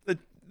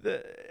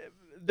there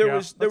Yeah,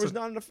 was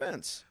not an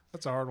offense.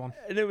 That's a hard one.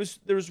 And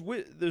there's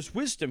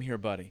wisdom here,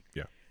 buddy.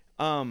 Yeah.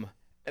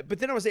 But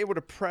then I was able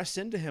to press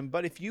into him.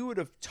 But if you would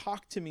have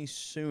talked to me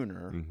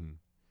sooner,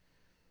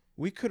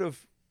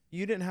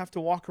 you didn't have to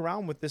walk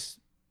around with this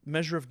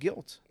measure of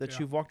guilt that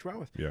you've walked around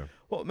with. Yeah.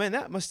 Well, man,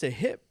 that must have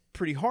hit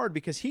pretty hard,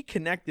 because he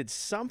connected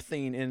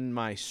something in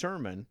my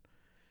sermon.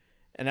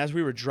 And as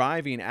we were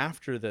driving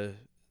after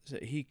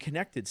he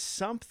connected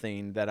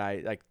something that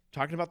I like,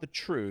 talking about the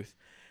truth.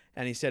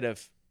 And he said,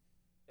 if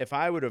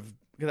I would have,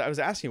 because I was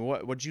asking,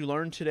 what did you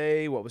learn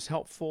today? What was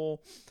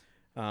helpful?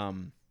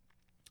 And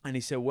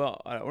he said,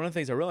 well, one of the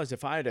things I realized,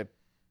 if I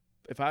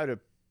had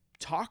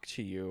talked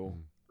to you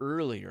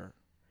earlier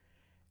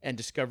and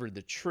discovered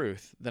the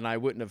truth, then I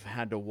wouldn't have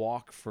had to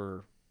walk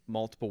for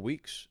multiple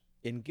weeks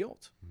in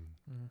guilt.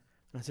 And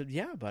I said,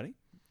 yeah, buddy,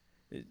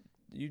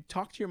 you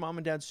talk to your mom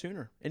and dad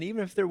sooner. And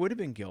even if there would have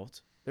been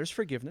guilt, there's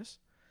forgiveness.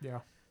 Yeah.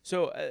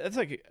 So that's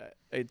like,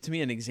 to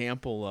me, an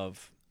example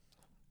of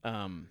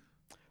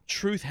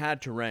truth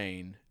had to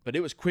reign, but it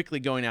was quickly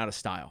going out of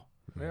style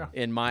Yeah.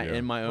 in my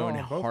own Well, in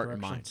both heart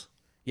and mind. directions.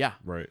 Yeah.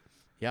 Right.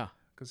 Yeah.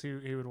 because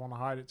he would want to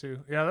hide it too.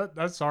 Yeah,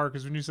 that's hard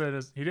because when you said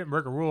he didn't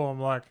break a rule, I'm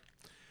like,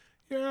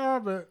 yeah,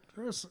 but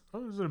there's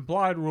an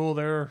implied rule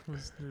there.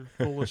 You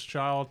foolish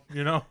child,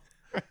 you know.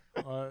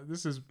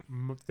 This is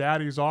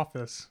daddy's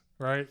office,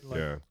 right? Like,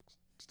 Yeah.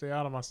 stay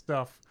out of my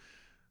stuff.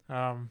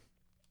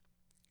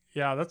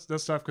 Yeah, that's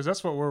tough because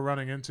that's what we're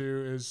running into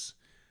is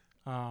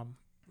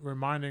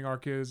reminding our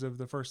kids of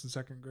the first and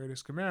second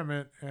greatest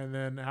commandment, and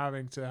then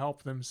having to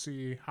help them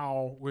see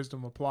how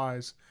wisdom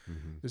applies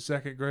the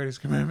second greatest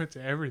commandment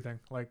to everything.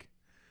 Like,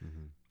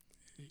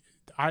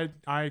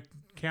 I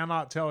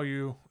cannot tell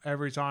you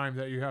every time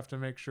that you have to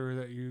make sure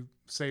that you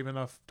save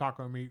enough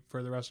taco meat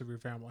for the rest of your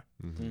family.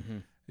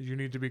 You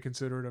need to be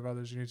considerate of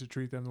others. You need to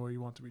treat them the way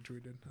you want to be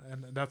treated.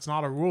 And that's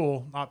not a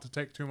rule not to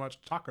take too much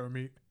taco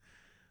meat.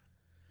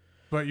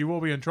 But you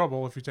will be in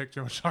trouble if you take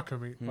too much taco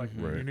meat. Like,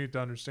 you need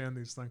to understand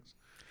these things.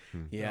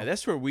 Yeah,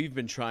 that's where we've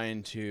been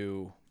trying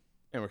to,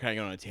 and we're kind of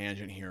going on a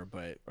tangent here,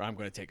 but I'm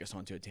going to take us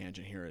onto a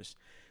tangent here, is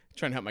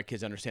trying to help my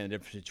kids understand the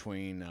difference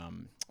between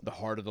the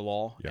heart of the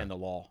law and the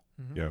law.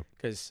 Yeah.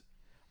 Because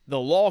the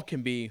law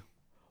can be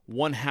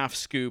 1/2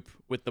 scoop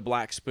with the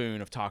black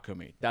spoon of taco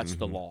meat. That's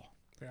the law.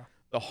 Yeah.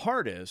 The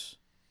heart is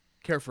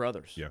care for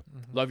others. Yeah.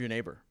 Love your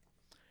neighbor.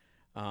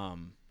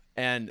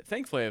 And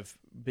thankfully, I've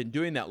been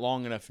doing that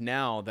long enough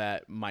now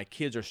that my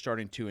kids are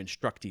starting to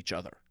instruct each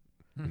other.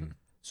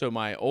 So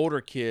my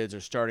older kids are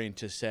starting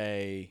to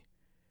say,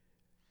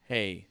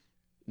 hey,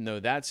 no,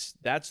 that's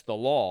the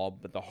law,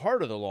 but the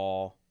heart of the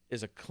law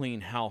is a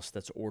clean house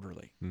that's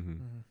orderly,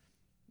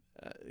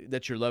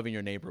 that you're loving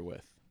your neighbor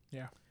with.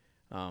 Yeah.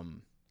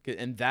 And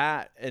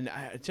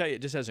I tell you,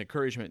 just as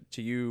encouragement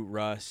to you,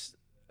 Russ,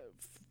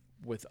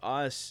 with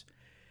us,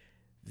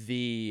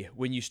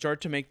 when you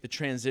start to make the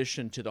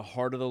transition to the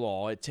heart of the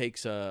law, it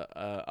takes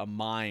a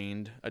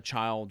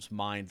child's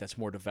mind that's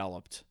more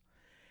developed.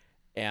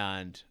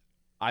 And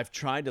I've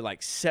tried to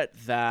set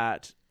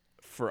that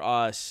for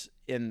us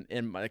in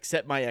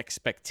set my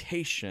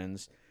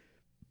expectations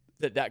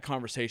that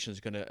conversation is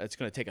it's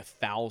gonna take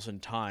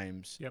 1,000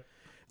 times. Yep.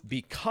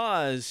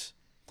 Because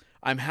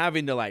I'm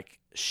having to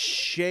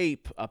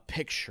shape a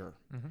picture,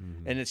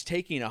 and it's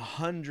taking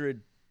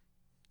 100,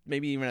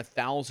 maybe even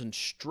 1,000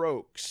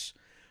 strokes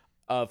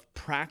of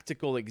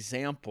practical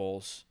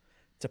examples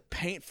to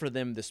paint for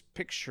them this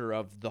picture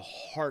of the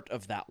heart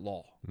of that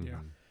law. Yeah.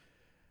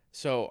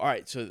 So, all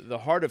right, so the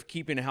heart of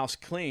keeping a house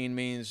clean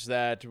means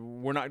that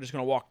we're not just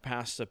going to walk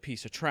past a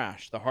piece of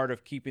trash. The heart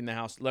of keeping the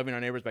house, loving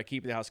our neighbors by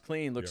keeping the house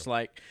clean looks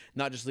like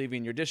not just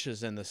leaving your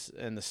dishes in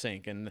the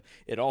sink. And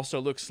it also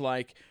looks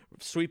like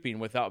sweeping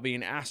without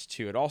being asked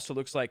to. It also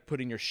looks like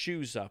putting your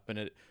shoes up. And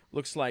it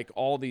looks like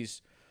all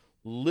these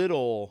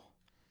little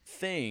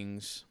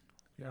things.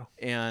 Yeah.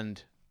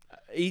 And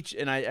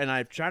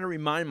I try to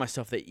remind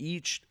myself that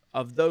each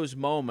of those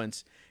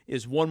moments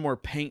is one more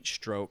paint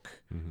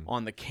stroke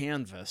on the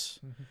canvas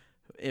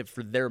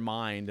for their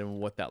mind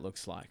and what that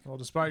looks like. Well,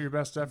 despite your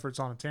best efforts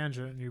on a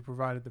tangent, you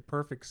provided the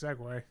perfect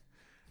segue,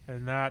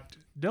 and that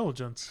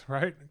diligence,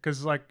 right?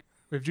 Because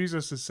if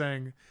Jesus is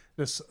saying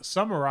this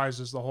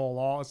summarizes the whole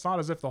law, it's not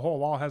as if the whole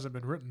law hasn't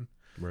been written.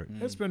 Right.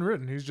 It's been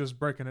written. He's just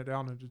breaking it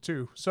down into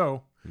two.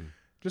 So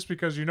just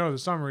because you know the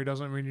summary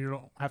doesn't mean you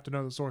don't have to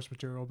know the source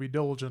material. Be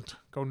diligent.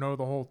 Go know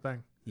the whole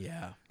thing.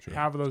 Yeah. Sure.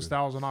 Have those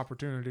 1,000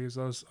 opportunities,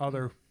 those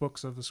other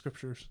books of the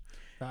scriptures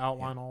that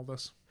outline all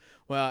this.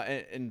 Well,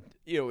 and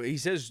he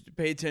says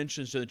pay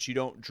attention so that you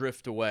don't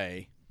drift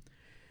away.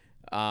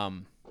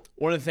 One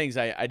of the things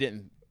I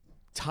didn't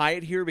tie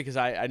it here because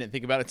I didn't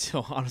think about it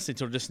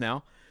until just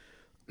now,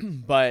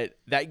 but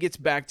that gets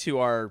back to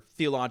our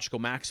theological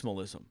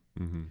maximalism.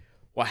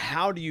 Well,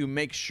 how do you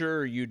make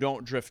sure you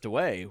don't drift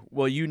away?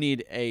 Well, you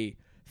need a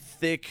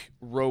thick,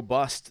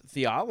 robust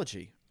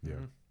theology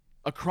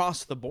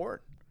across the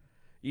board.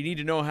 You need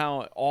to know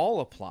how it all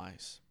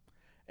applies.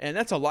 And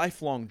that's a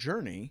lifelong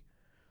journey,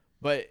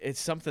 but it's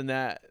something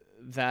that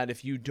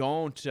if you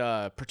don't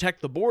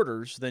protect the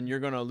borders, then you're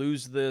going to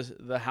lose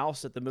the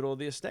house at the middle of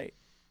the estate.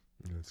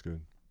 Yeah, that's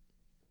good.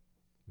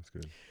 That's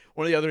good.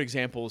 One of the other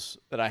examples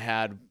that I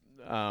had,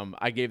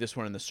 I gave this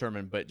one in the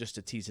sermon, but just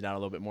to tease it out a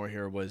little bit more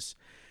here, was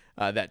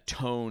that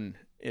tone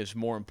is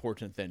more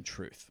important than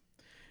truth.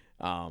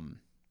 I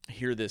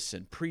hear this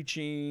in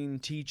preaching,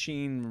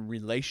 teaching,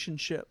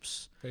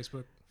 relationships.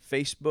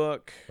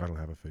 Facebook. I don't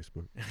have a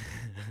Facebook.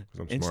 'Cause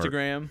I'm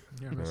Instagram.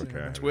 Smart. Okay.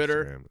 I have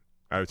Twitter. Instagram.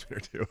 I have Twitter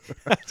too.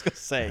 I was going to I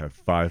say. have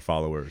 5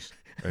 followers.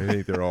 I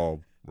think they're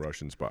all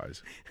Russian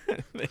spies.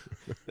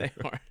 They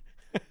are.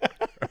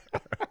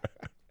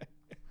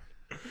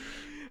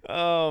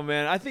 Oh,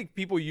 man. I think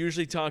people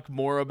usually talk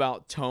more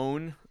about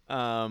tone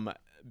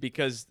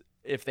because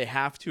if they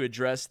have to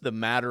address the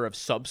matter of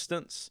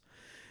substance,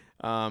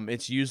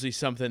 it's usually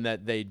something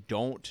that they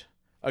don't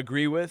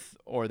agree with,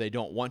 or they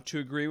don't want to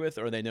agree with,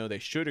 or they know they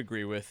should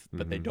agree with,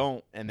 but they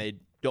don't, and they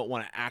don't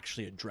want to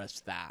actually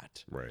address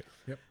that. Right.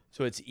 Yep.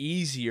 So it's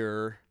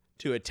easier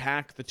to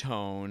attack the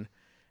tone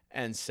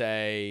and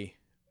say,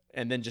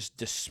 and then just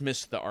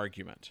dismiss the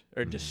argument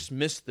or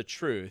dismiss the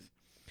truth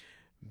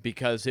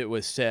because it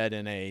was said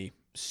in a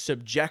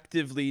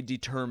subjectively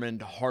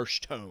determined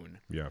harsh tone.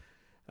 Yeah.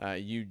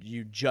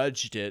 You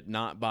judged it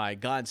not by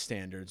God's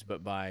standards,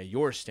 but by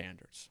your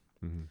standards.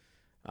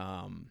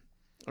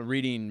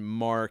 Reading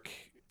Mark.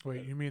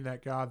 Wait, you mean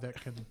that God that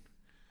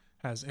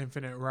has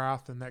infinite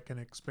wrath and that can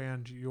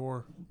expand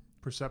your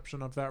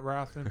perception of that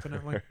wrath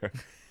infinitely? That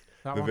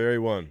The one? very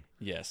one.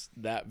 Yes,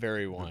 that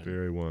very The one.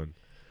 very one.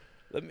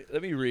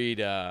 Let me read.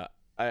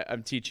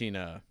 I'm teaching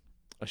a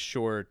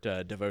short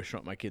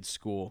devotional at my kid's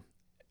school,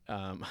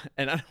 and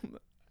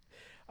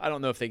I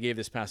don't know if they gave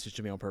this passage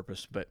to me on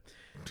purpose, but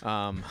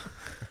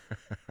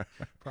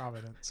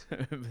Providence.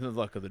 the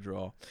luck of the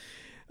draw.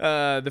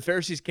 The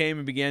Pharisees came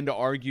and began to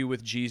argue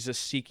with Jesus,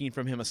 seeking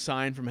from him a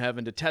sign from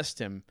heaven to test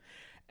him.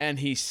 And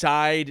he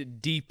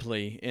sighed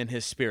deeply in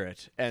his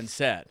spirit and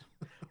said,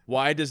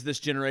 "Why does this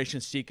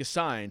generation seek a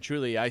sign?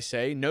 Truly, I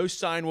say, no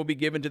sign will be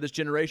given to this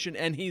generation."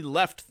 And he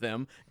left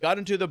them, got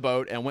into the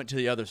boat, and went to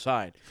the other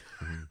side.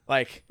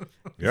 Like,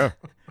 Yeah.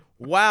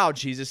 wow,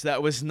 Jesus,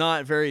 that was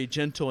not very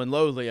gentle and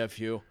lowly of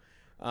you.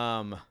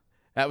 That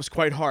was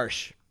quite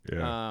harsh.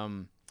 Yeah.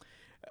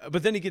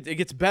 But then it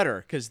gets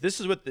better, because this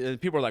is what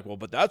people are like, well,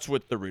 but that's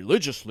what the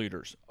religious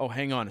leaders. Oh,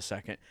 hang on a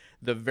second.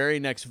 The very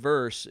next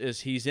verse is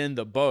he's in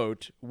the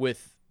boat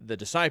with the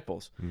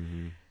disciples,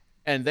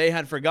 and they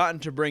had forgotten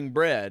to bring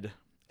bread,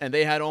 and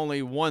they had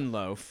only one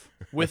loaf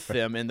with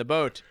them in the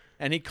boat.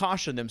 And he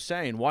cautioned them,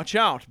 saying, "Watch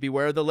out,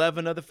 beware the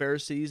leaven of the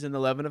Pharisees and the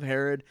leaven of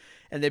Herod."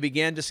 And they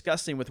began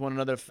discussing with one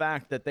another the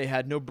fact that they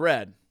had no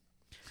bread.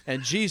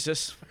 And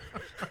Jesus,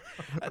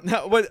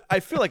 now what I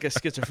feel like a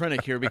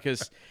schizophrenic here,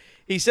 because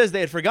he says they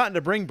had forgotten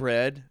to bring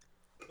bread,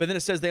 but then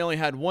it says they only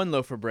had one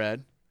loaf of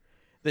bread.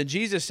 Then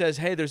Jesus says,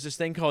 "Hey, there's this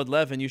thing called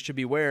leaven, you should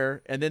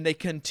beware." And then they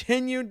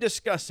continued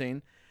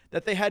discussing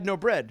that they had no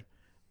bread,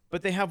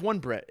 but they have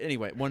one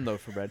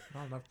loaf of bread.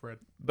 Not enough bread.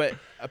 But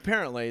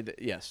apparently,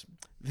 yes.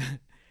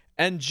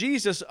 And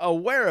Jesus,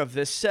 aware of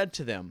this, said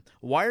to them,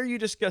 "Why are you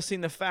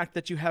discussing the fact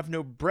that you have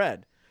no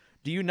bread?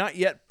 Do you not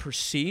yet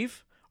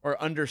perceive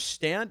or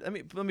understand?"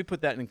 Let me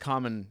put that in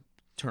common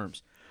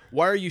terms.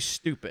 Why are you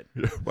stupid?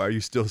 Why are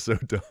you still so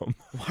dumb?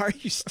 Why are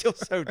you still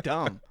so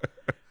dumb?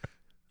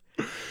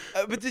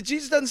 But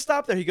Jesus doesn't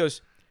stop there. He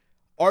goes,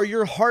 "Are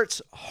your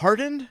hearts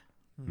hardened?"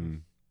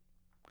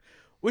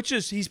 Which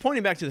is, he's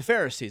pointing back to the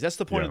Pharisees. That's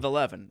the point of the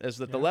leaven, is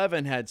that the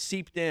leaven had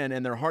seeped in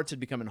and their hearts had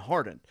become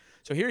hardened.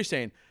 So here he's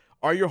saying,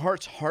 are your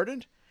hearts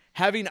hardened?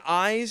 Having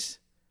eyes,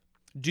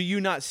 do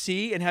you not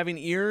see? And having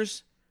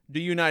ears,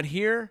 do you not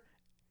hear?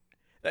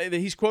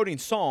 He's quoting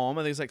Psalm.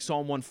 I think it's like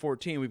Psalm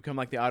 114. We become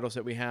like the idols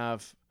that we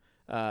have,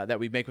 that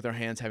we make with our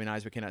hands, having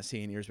eyes we cannot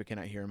see, and ears we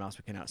cannot hear, and mouths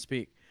we cannot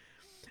speak.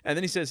 And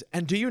then he says,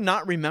 and do you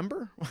not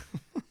remember?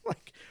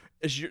 Like,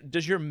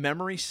 does your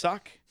memory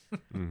suck?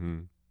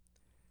 Do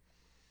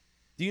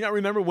you not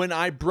remember when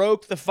I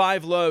broke the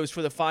 5 loaves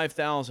for the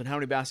 5,000? How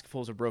many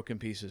basketfuls of broken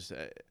pieces?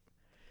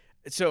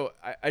 So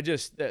I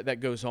just, that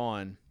goes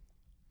on.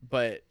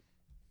 But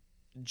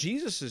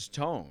Jesus's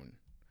tone,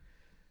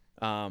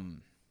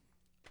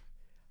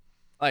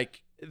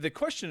 like, the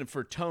question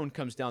for tone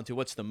comes down to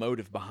what's the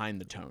motive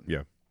behind the tone?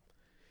 Yeah.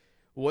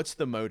 What's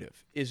the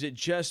motive? Is it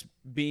just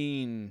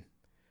being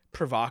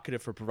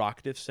provocative for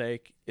provocative's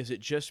sake? Is it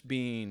just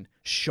being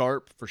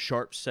sharp for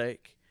sharp's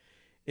sake?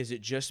 Is it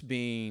just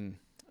being,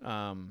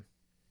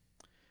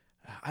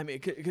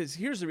 because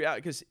here's the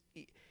reality, because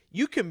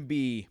you can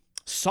be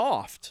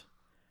soft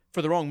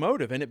for the wrong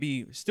motive and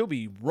still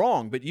be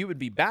wrong, but you would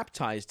be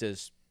baptized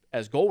as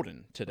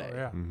golden today. Oh,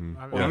 yeah.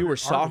 Or you were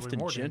soft arguably and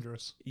more gentle.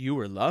 dangerous. You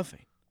were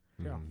loving.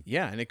 Yeah.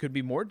 Yeah, and it could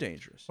be more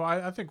dangerous. Well,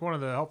 I think one of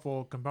the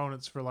helpful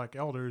components for like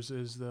elders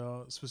is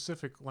the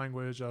specific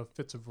language of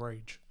fits of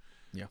rage.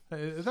 Yeah.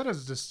 That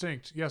is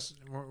distinct. Yes,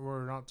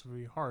 we're not to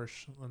be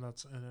harsh, and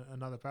that's in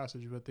another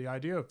passage, but the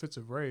idea of fits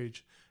of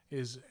rage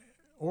is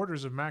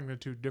orders of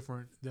magnitude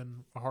different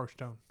than a harsh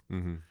tone.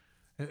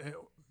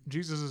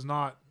 Jesus is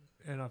not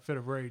in a fit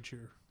of rage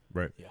here.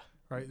 Right. Yeah.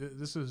 Right?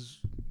 This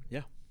is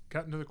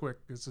cutting to the quick.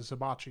 It's a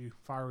hibachi,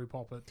 fiery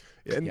pulpit.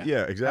 And Yeah.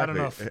 yeah, exactly.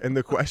 enough. And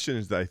the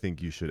questions that I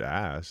think you should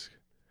ask,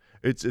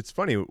 it's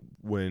funny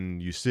when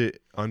you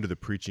sit under the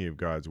preaching of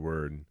God's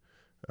word,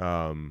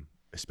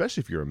 especially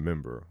if you're a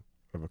member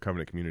of a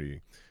covenant community.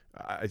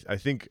 I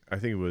think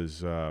it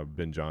was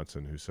Ben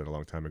Johnson who said a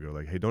long time ago,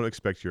 like, hey, don't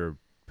expect your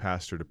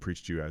pastor to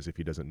preach to you as if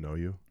he doesn't know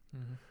you.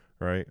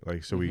 Right?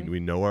 Like, so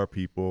we know our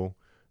people.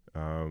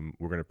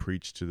 We're going to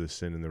preach to the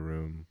sin in the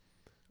room.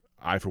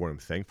 I, for one, am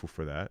thankful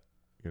for that.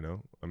 You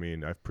know, I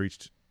mean, I've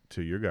preached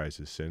to your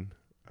guys' sin.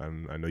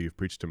 I know you've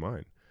preached to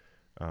mine.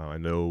 I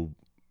know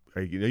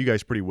you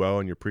guys pretty well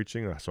in your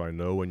preaching, so I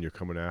know when you're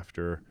coming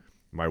after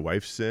my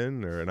wife's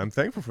sin, and I'm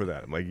thankful for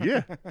that. I'm like,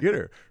 yeah, get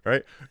her,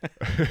 right?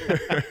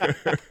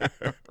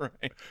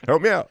 Right.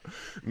 Help me out.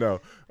 No.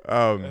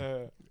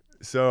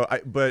 So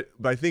but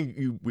I think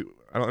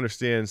I don't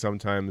understand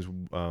sometimes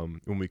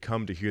when we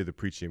come to hear the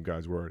preaching of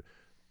God's word,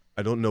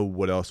 I don't know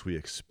what else we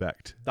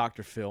expect.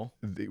 Dr. Phil.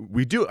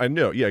 We do. I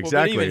know. Yeah,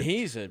 exactly. Well, but even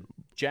he's a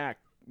jack,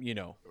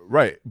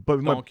 right.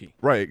 But donkey.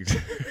 Right.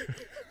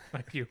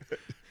 Thank you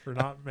for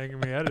not making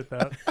me edit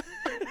that.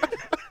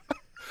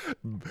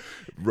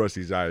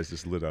 Rusty's eyes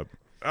just lit up.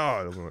 Oh,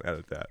 I don't want to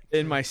edit that.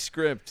 In my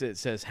script, it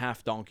says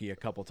half donkey a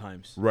couple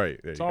times.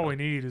 Right. There That's you all go. we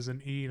need is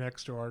an E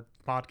next to our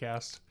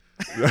podcast.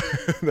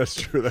 That's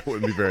true. That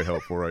wouldn't be very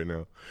helpful right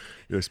now.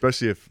 Yeah,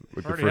 especially if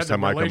like, the Already first had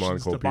the time I come on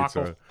relations Cold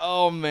debacle. Pizza.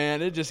 Oh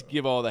man, it just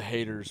give all the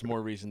haters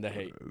more reason to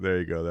hate. There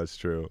you go. That's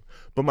true.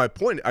 But my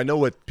point, I know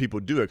what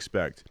people do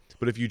expect.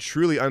 But if you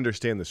truly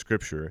understand the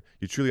scripture,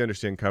 you truly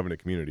understand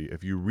covenant community,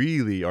 if you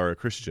really are a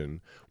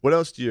Christian, what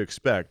else do you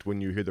expect when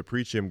you hear the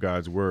preaching of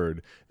God's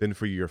word than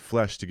for your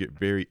flesh to get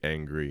very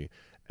angry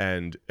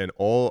and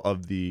all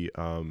of the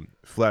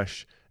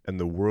flesh and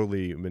the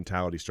worldly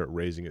mentality start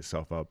raising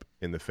itself up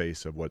in the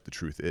face of what the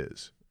truth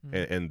is?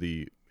 And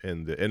the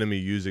enemy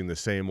using the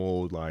same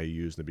old lie he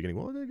used in the beginning.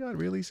 What did God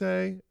really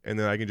say? And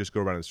then I can just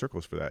go around in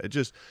circles for that. It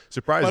just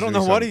surprises me. I don't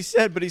know what he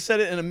said, but he said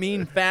it in a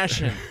mean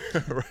fashion.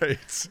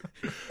 Right.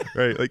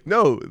 Right. Like,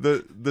 no,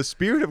 the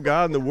Spirit of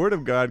God and the Word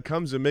of God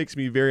comes and makes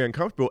me very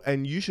uncomfortable,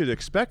 and you should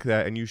expect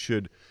that, and you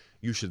should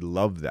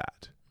love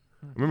that.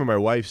 I remember my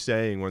wife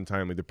saying one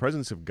time, like, the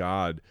presence of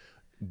God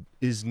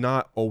is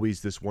not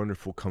always this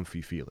wonderful,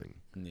 comfy feeling.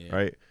 Yeah.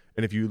 Right.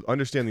 And if you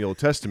understand the Old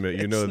Testament,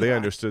 you know they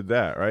understood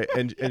that, right?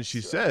 And she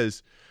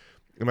says,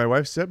 and my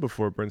wife said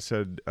before, Brent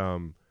said,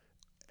 and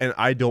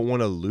I don't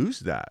want to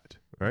lose that,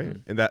 right?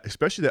 And that,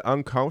 especially that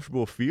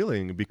uncomfortable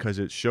feeling, because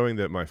it's showing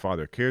that my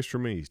Father cares for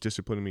me, He's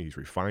disciplining me, He's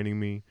refining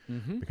me,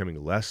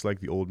 becoming less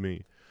like the old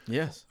me.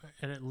 Yes.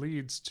 And it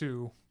leads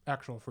to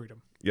actual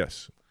freedom.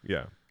 Yes,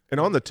 yeah. And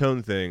on the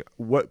tone thing,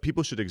 what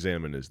people should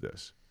examine is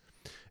this.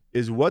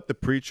 Is what the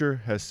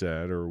preacher has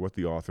said, or what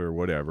the author, or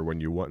whatever,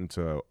 when you want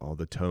into all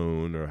the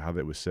tone or how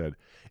that was said,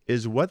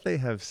 is what they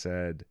have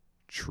said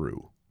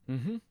true?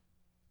 Mm-hmm.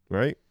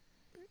 Right?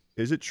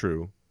 Is it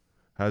true?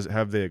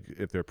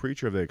 If they're a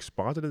preacher, have they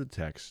exposited the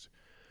text?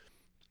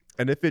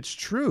 And if it's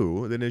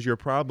true, then is your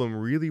problem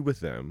really with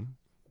them,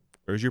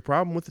 or is your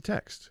problem with the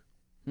text?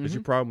 Is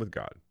your problem with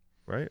God?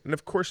 Right? And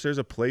of course, there's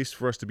a place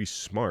for us to be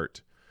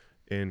smart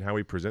in how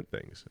we present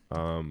things.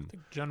 I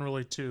think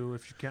generally, too,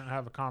 if you can't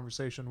have a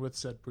conversation with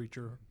said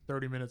preacher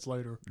 30 minutes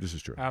later, This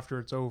is true. after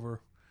it's over,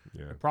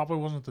 Yeah. it probably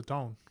wasn't the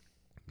tone.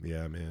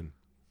 Yeah, man.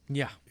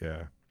 Yeah.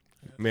 Yeah.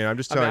 Man, I'm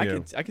just telling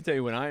you. I can tell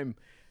you when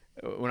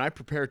I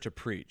prepare to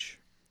preach,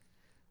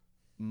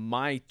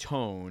 my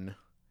tone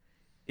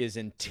is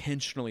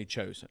intentionally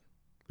chosen.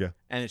 Yeah.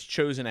 And it's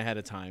chosen ahead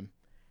of time.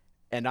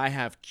 And I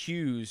have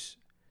cues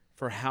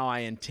for how I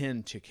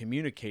intend to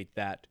communicate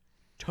that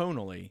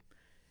tonally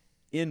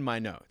in my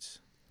notes,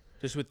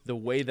 just with the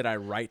way that I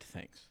write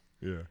things.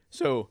 Yeah.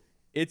 So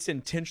it's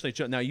intentionally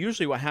chosen. Now,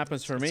 usually what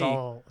happens for me,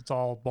 It's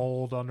all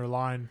bold,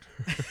 underlined,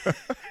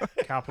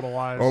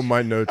 capitalized. Oh,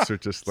 my notes are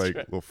just like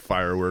little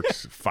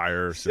fireworks,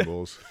 fire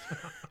symbols,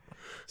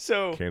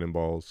 so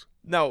cannonballs.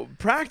 now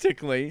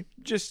practically,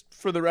 just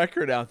for the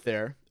record out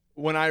there,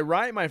 when I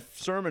write my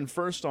sermon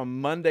first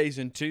on Mondays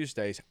and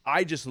Tuesdays,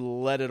 I just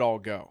let it all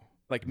go.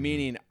 Like,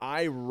 meaning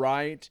I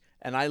write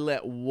and I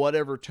let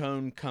whatever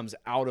tone comes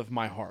out of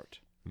my heart.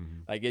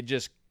 Like, it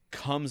just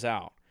comes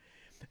out.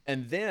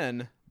 And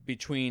then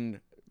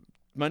between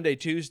Monday,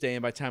 Tuesday,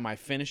 and by the time I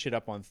finish it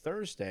up on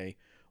Thursday,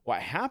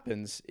 what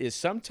happens is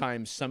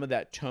sometimes some of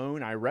that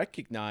tone I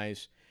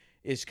recognize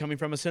is coming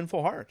from a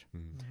sinful heart.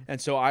 And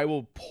so I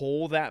will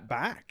pull that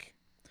back.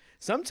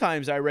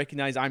 Sometimes I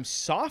recognize I'm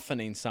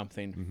softening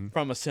something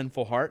from a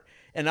sinful heart,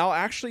 and I'll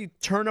actually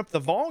turn up the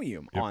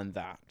volume on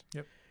that.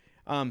 Yep.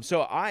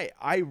 So I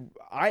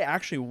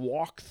actually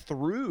walk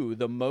through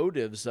the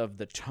motives of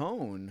the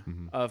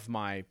tone of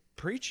my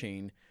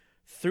preaching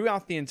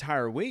throughout the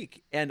entire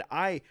week, and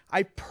I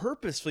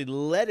purposely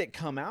let it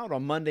come out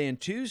on Monday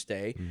and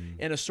Tuesday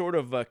in a sort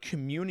of a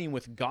communing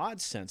with God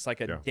sense,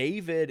 like a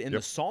David in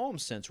the Psalm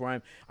sense,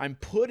 where I'm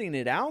putting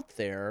it out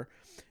there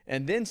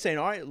and then saying,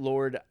 all right,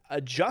 Lord,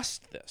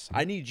 adjust this.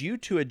 I need you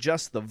to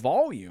adjust the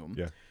volume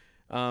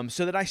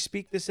so that I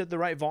speak this at the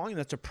right volume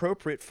that's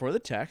appropriate for the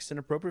text and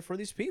appropriate for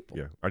these people.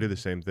 Yeah. I do the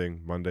same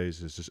thing.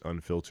 Mondays is just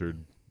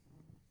unfiltered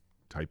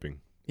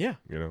typing, Yeah.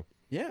 you know?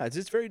 Yeah,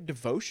 it's very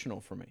devotional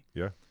for me.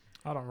 Yeah.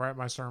 I don't write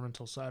my sermon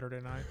until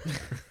Saturday night.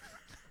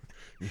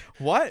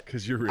 What?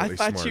 Because you're really I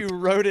thought smart. you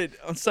wrote it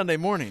on Sunday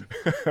morning.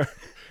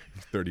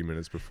 30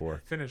 minutes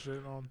before. Finish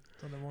it on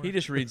Sunday morning. He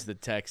just reads the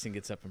text and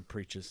gets up and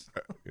preaches.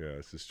 Yeah,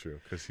 this is true.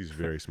 Because he's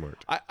very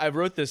smart. I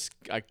wrote this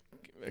a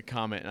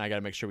comment, and I got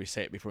to make sure we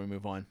say it before we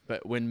move on.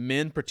 But when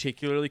men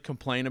particularly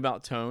complain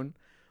about tone,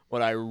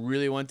 what I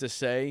really want to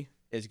say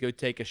is go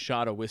take a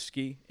shot of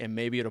whiskey, and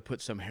maybe it'll put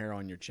some hair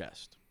on your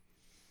chest.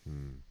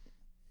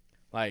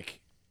 Like,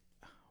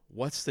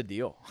 what's the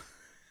deal?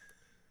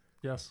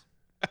 Yes.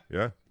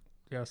 Yeah.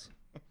 Yes.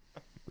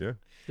 Yeah.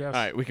 Yes.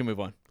 All right, we can move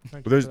on.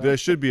 Thank But you for that. there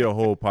should be a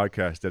whole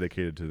podcast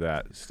dedicated to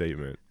that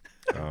statement.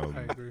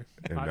 I agree.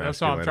 And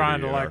That's what I'm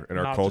trying to masculinity in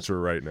our not culture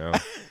right now.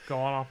 just go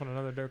off in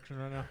another direction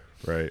right now.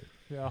 Right.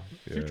 Yeah.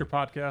 Yeah. Future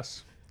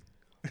podcasts.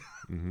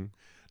 Mm-hmm.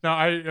 No,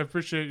 I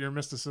appreciate your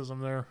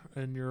mysticism there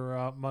and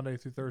your Monday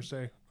through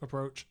Thursday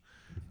approach.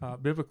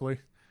 Biblically,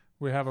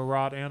 we have a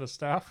rod and a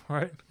staff,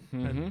 right?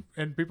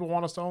 And people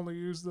want us to only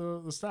use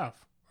the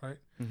staff, right?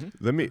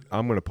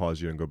 I'm going to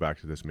pause you and go back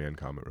to this man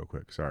comment real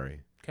quick.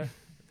 Sorry. Okay.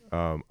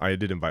 I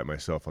did invite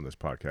myself on this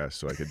podcast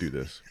so I could do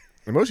this.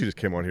 I mostly just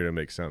came on here to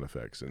make sound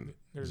effects and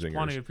There's zingers.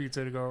 plenty of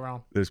pizza to go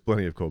around. There's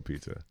plenty of cold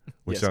pizza,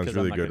 which Yes, sounds 'cause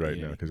really I'm not good gonna right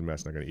eat now any. because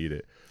Matt's not going to eat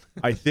it.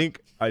 I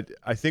think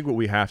what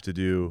we have to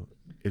do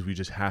is we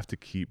just have to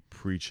keep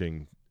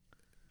preaching,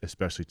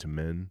 especially to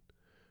men,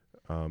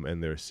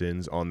 and their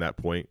sins on that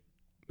point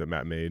that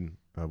Matt made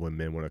when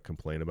men want to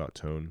complain about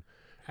tone.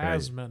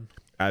 As men.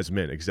 As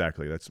men,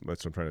 exactly. That's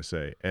what I'm trying to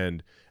say.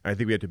 And I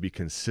think we have to be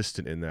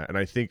consistent in that. And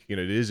I think it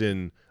is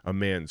in a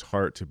man's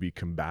heart to be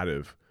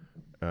combative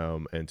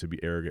and to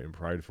be arrogant and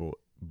prideful.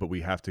 But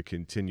we have to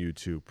continue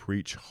to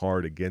preach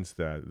hard against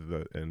that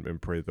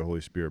and pray that the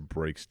Holy Spirit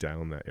breaks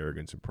down that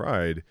arrogance and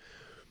pride.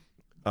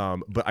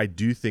 But I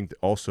do think that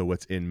also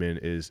what's in men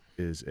is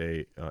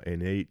a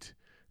innate,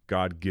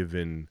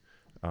 God-given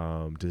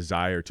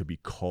desire to be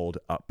called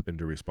up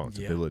into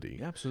responsibility.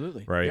 Yeah,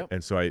 absolutely. Right. Yep.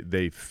 And so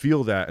they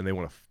feel that and they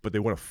want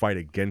to fight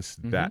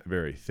against that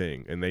very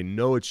thing. And they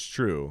know it's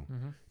true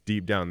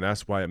deep down.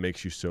 That's why it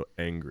makes you so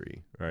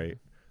angry. Right.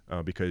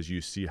 Because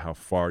you see how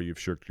far you've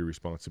shirked your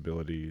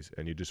responsibilities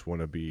and you just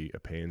want to be a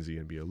pansy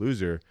and be a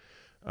loser,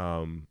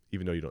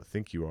 even though you don't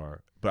think you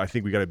are. But I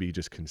think we got to be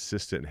just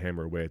consistent and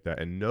hammer away at that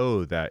and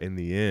know that in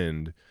the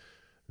end,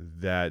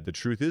 that the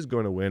truth is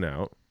going to win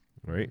out.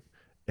 Right.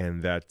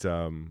 And that,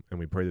 and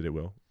we pray that it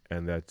will,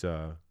 and that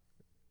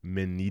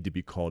men need to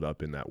be called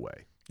up in that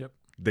way. Yep.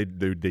 They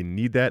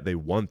need that. They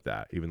want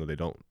that, even though they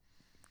don't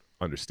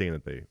understand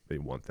that they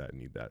want that and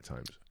need that at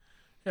times.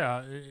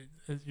 Yeah,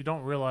 you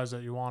don't realize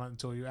that you want it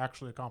until you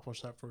actually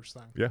accomplish that first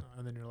thing. Yeah.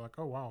 And then you're like,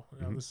 oh wow,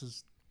 yeah, this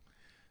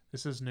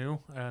is new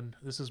and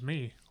this is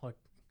me. Like,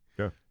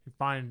 yeah, you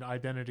find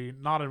identity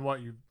not in what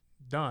you've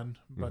done,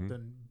 but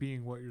then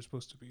being what you're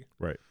supposed to be.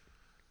 Right.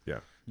 Yeah.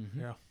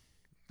 Yeah.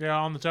 Yeah,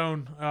 on the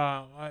tone,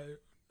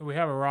 we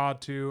have a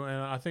rod too,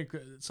 and I think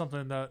it's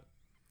something that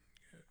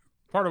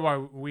part of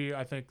why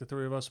I think the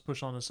three of us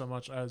push on this so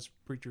much as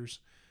preachers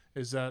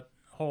is that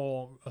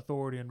whole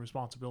authority and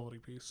responsibility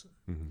piece.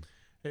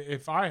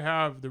 If I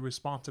have the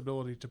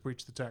responsibility to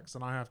preach the text,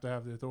 then I have to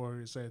have the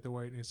authority to say it the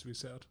way it needs to be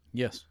said.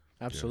 Yes,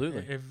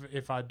 absolutely.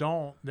 If I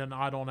don't, then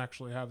I don't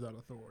actually have that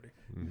authority.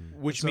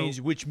 Which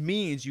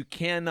means you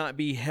cannot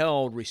be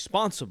held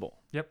responsible.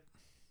 Yep.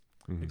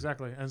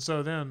 Exactly. And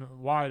so then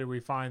why do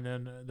we find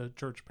then the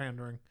church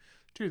pandering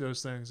to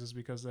those things is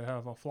because they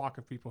have a flock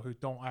of people who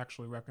don't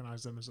actually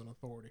recognize them as an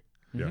authority.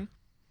 Yeah.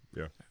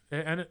 Yeah.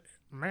 And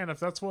man, if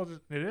that's what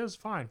it is,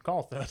 fine,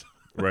 call it that.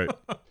 Right.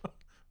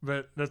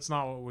 But that's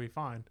not what we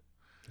find.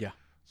 Yeah.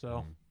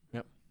 So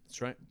Yep.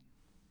 That's right.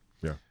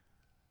 Yeah.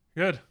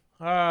 good.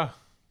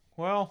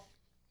 Well,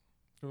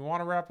 do we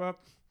want to wrap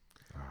up?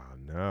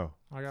 No.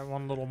 I got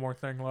one little more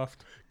thing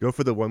left. Go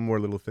for the one more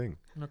little thing.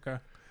 Okay.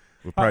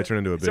 We'll probably turn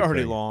into a It's big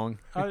already thing. long.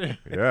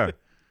 Yeah.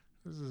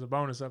 This is a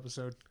bonus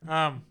episode.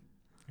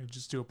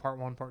 Just do a part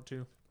 1, part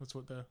 2. That's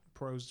what the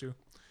pros do.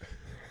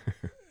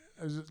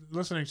 I was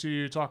listening to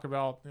you talk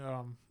about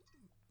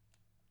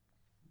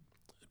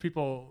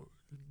people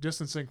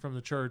distancing from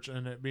the church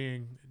and it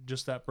being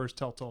just that first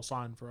telltale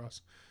sign for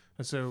us.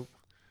 And so,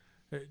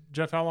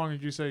 Jeff, how long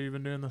did you say you've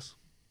been doing this?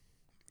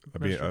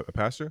 Being a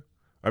pastor?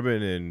 I've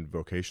been in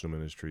vocational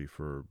ministry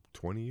for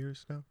 20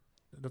 years now.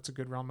 That's a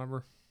good round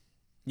number.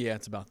 Yeah,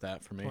 it's about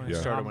that for me. Well, I Yeah.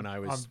 started when I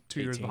was I'm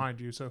 2 years 18. behind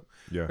you, so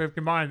Yeah. we've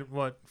combined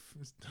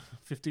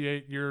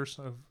 58 years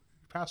of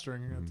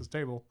pastoring at this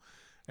table,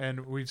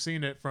 and we've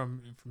seen it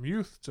from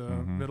youth to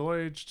middle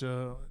age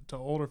to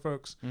older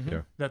folks.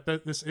 Yeah. That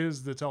this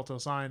is the telltale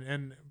sign,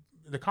 and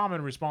the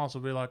common response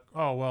will be like,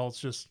 "Oh, well, it's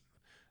just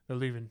they're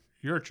leaving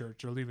your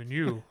church, they're leaving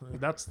you.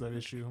 That's the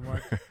issue." I'm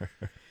like,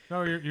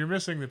 no, you're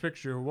missing the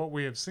picture. What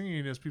we have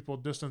seen is people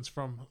distance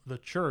from the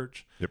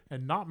church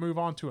and not move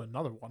on to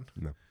another one.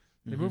 No.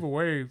 They move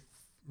away,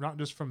 not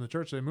just from the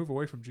church, they move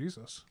away from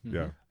Jesus.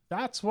 Yeah.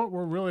 That's what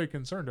we're really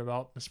concerned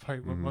about,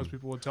 despite what most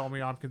people would tell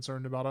me I'm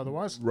concerned about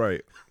otherwise.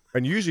 Right.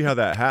 And usually how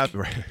that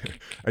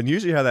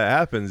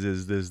happens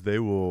is they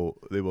will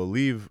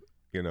leave,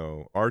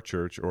 our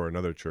church or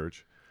another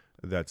church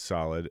that's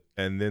solid,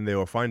 and then they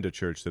will find a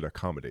church that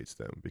accommodates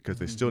them because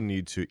they still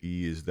need to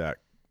ease that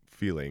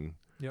feeling.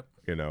 Yep.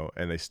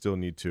 And they still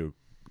need to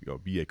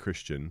be a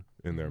Christian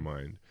in their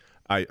mind.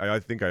 I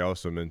think I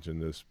also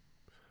mentioned this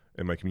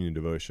in my community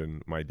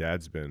devotion. My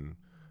dad's been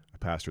a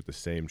pastor at the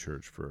same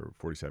church for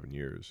 47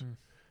 years.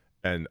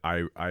 And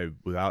I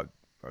without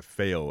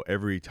fail,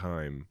 every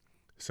time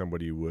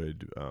somebody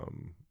would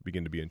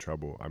begin to be in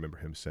trouble, I remember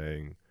him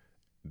saying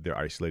they're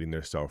isolating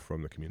themselves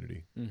from the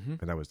community. And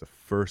that was the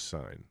first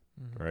sign,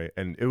 right?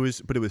 And it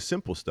was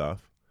simple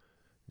stuff,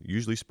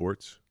 usually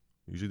sports,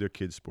 usually their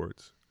kids'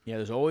 sports. Yeah,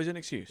 there's always an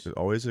excuse. There's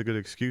always a good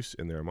excuse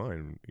in their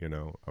mind,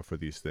 for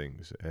these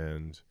things.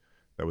 And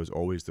that was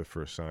always the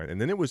first sign. And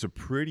then it was a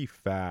pretty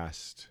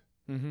fast,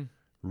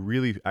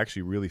 really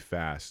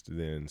fast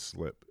then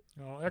slip.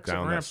 Exit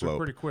Down that ramps are slope.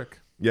 pretty quick.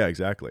 Yeah,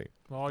 exactly.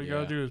 All you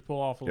got to do is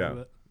pull off a little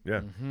bit.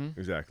 Yeah,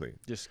 exactly.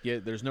 Just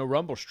there's no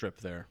rumble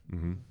strip there.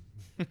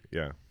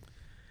 Yeah.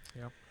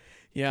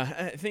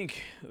 Yeah, I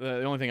think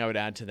the only thing I would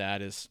add to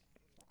that is,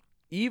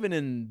 even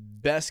in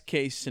best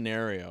case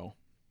scenario,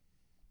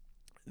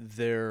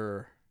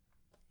 they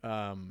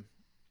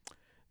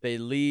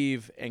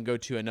leave and go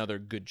to another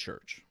good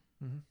church.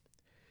 Mhm.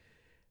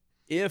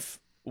 If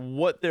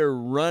what they're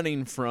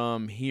running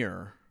from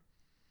here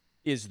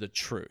is the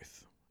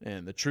truth,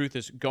 and the truth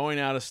is going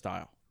out of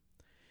style,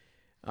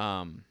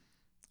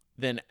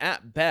 then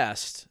at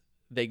best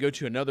they go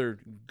to another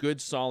good,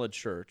 solid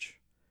church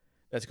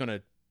that's going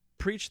to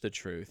preach the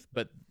truth,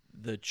 but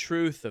the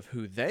truth of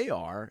who they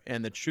are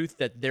and the truth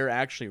that they're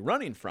actually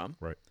running from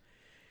Right.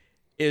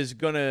 is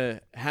going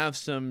to have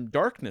some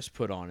darkness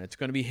put on it. It's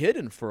going to be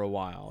hidden for a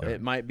while. Yeah.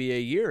 It might be a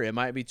year. It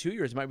might be 2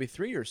 years. It might be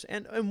 3 years.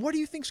 And what do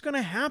you think's going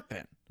to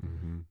happen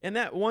in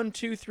that 1,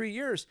 2, 3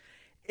 years?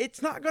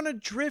 It's not going to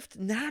drift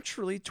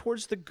naturally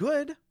towards the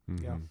good.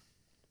 Yeah.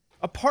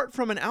 Apart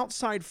from an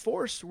outside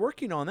force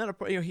working on that.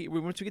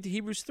 Once we get to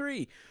Hebrews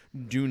 3,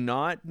 do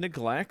not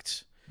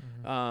neglect.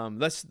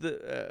 That's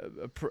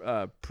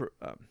the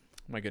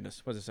my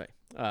goodness, what does it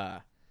say?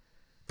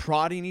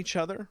 Prodding each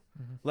other,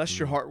 lest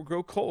your heart will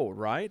grow cold.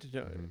 Right?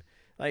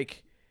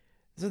 Like,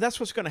 so that's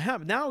what's going to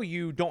happen. Now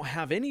you don't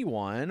have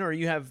anyone, or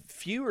you have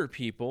fewer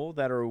people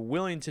that are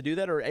willing to do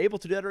that, or able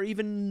to do that, or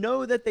even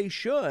know that they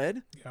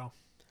should. Yeah.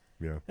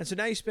 Yeah. And so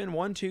now you spend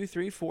 1, 2,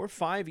 3, 4,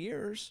 5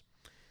 years.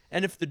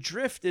 And if the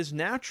drift is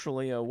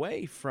naturally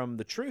away from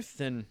the truth,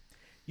 then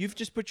you've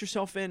just put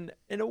yourself in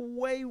a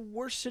way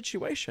worse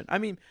situation. I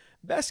mean,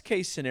 best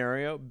case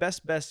scenario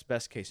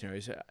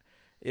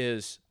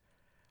is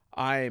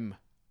I'm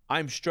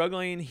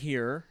struggling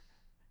here,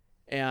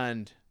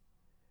 and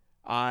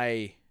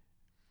I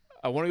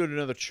want to go to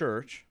another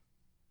church.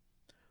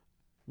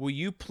 Will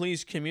you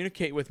please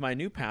communicate with my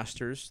new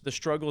pastors the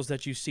struggles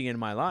that you see in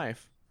my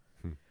life,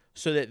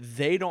 so that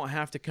they don't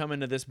have to come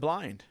into this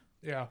blind?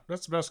 Yeah,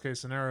 that's the best case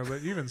scenario.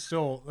 But even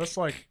still, that's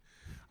like,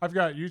 I've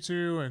got you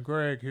two and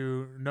Greg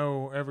who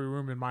know every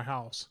room in my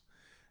house.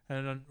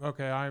 And then,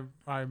 okay,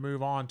 I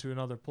move on to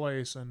another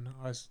place, and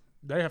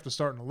they have to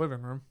start in the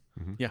living room.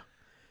 Yeah.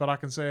 But I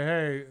can say,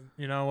 hey,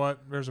 you know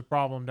what? There's a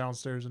problem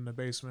downstairs in the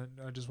basement.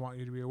 I just want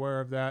you to be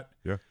aware of that.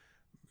 Yeah.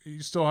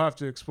 You still have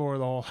to explore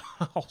the whole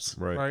house.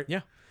 Right.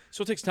 Yeah.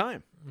 So it takes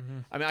time. Mm-hmm.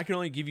 I mean, I can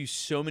only give you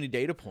so many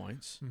data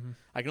points. Mm-hmm.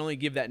 I can only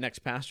give that next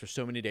pastor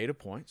so many data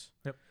points.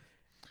 Yep.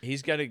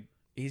 He's got to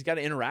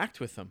interact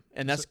with them,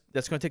 and that's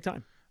going to take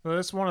time. Well,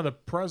 that's one of the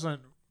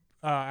present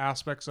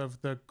aspects of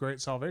the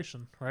great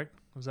salvation, right?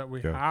 Is that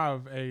we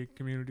have a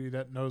community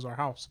that knows our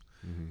house,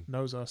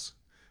 knows us.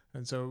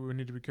 And so we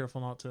need to be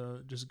careful not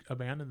to just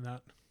abandon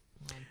that.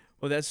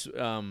 Well, that's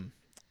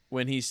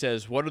when he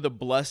says, what are the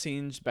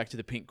blessings, back to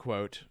the pink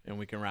quote, and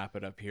we can wrap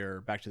it up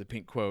here, back to the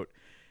pink quote.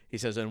 He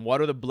says, and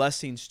what are the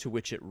blessings to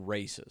which it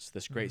races,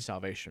 this great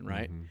salvation,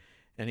 right?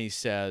 And he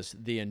says,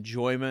 the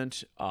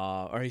enjoyment,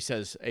 or he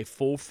says, a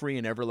full, free,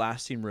 and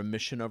everlasting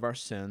remission of our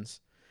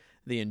sins,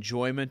 the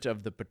enjoyment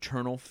of the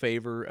paternal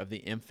favor of the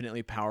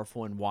infinitely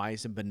powerful and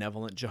wise and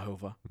benevolent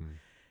Jehovah.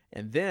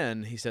 And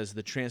then he says,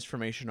 the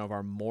transformation of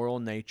our moral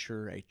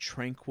nature, a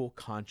tranquil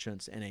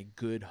conscience, and a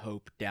good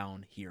hope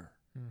down here.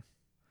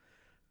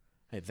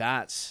 Hey,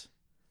 that's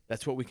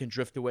what we can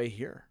drift away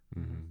here.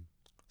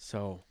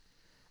 So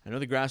I know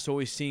the grass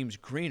always seems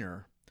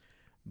greener,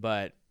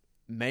 but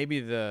maybe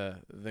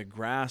the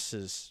grass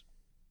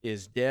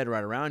is dead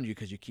right around you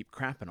because you keep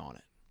crapping on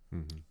it.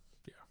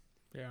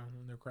 Yeah,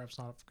 and their crap's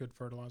not good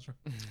fertilizer.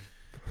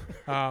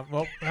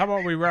 Well, how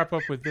about we wrap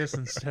up with this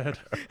instead?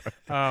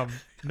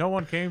 No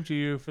one came to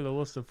you for the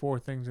list of 4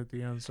 things at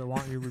the end, so why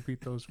don't you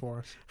repeat those for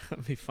us?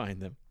 Let me find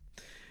them.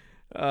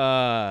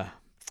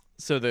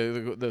 So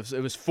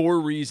it was 4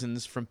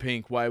 reasons from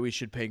Pink why we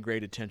should pay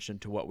great attention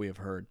to what we have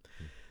heard.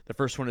 The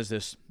first one is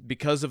this: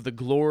 because of the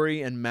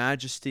glory and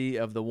majesty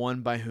of the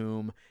one by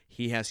whom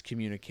he has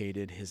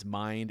communicated his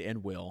mind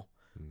and will,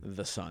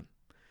 the Son.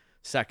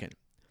 Second,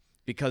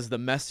 because the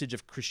message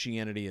of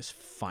Christianity is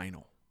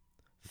final.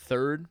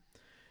 Third,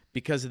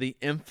 because of the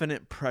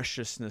infinite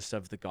preciousness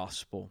of the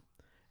gospel.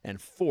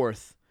 And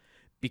fourth,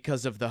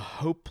 because of the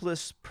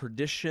hopeless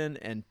perdition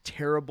and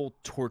terrible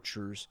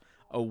tortures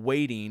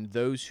awaiting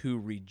those who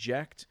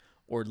reject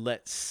or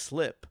let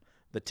slip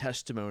the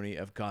testimony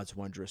of God's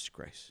wondrous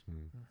grace.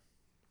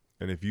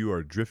 And if you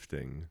are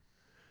drifting,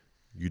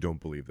 you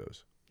don't believe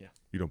those. Yeah.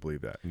 You don't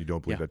believe that, and you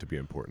don't believe that to be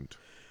important.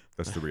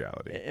 That's the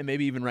reality. And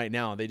maybe even right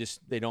now, they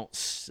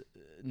don't,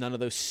 none of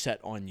those set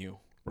on you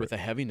with a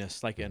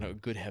heaviness, like a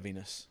good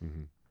heaviness.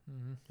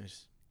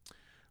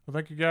 Well,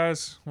 thank you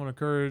guys. I want to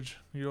encourage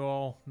you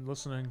all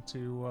listening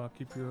to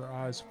keep your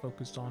eyes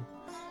focused on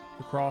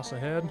the cross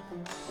ahead.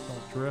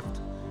 Don't drift.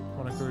 I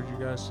want to encourage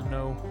you guys to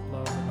know,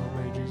 love,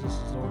 and obey Jesus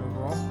as Lord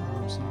over all.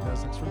 We'll see you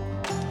guys next week.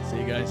 See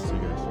you guys. See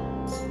you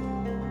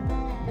guys.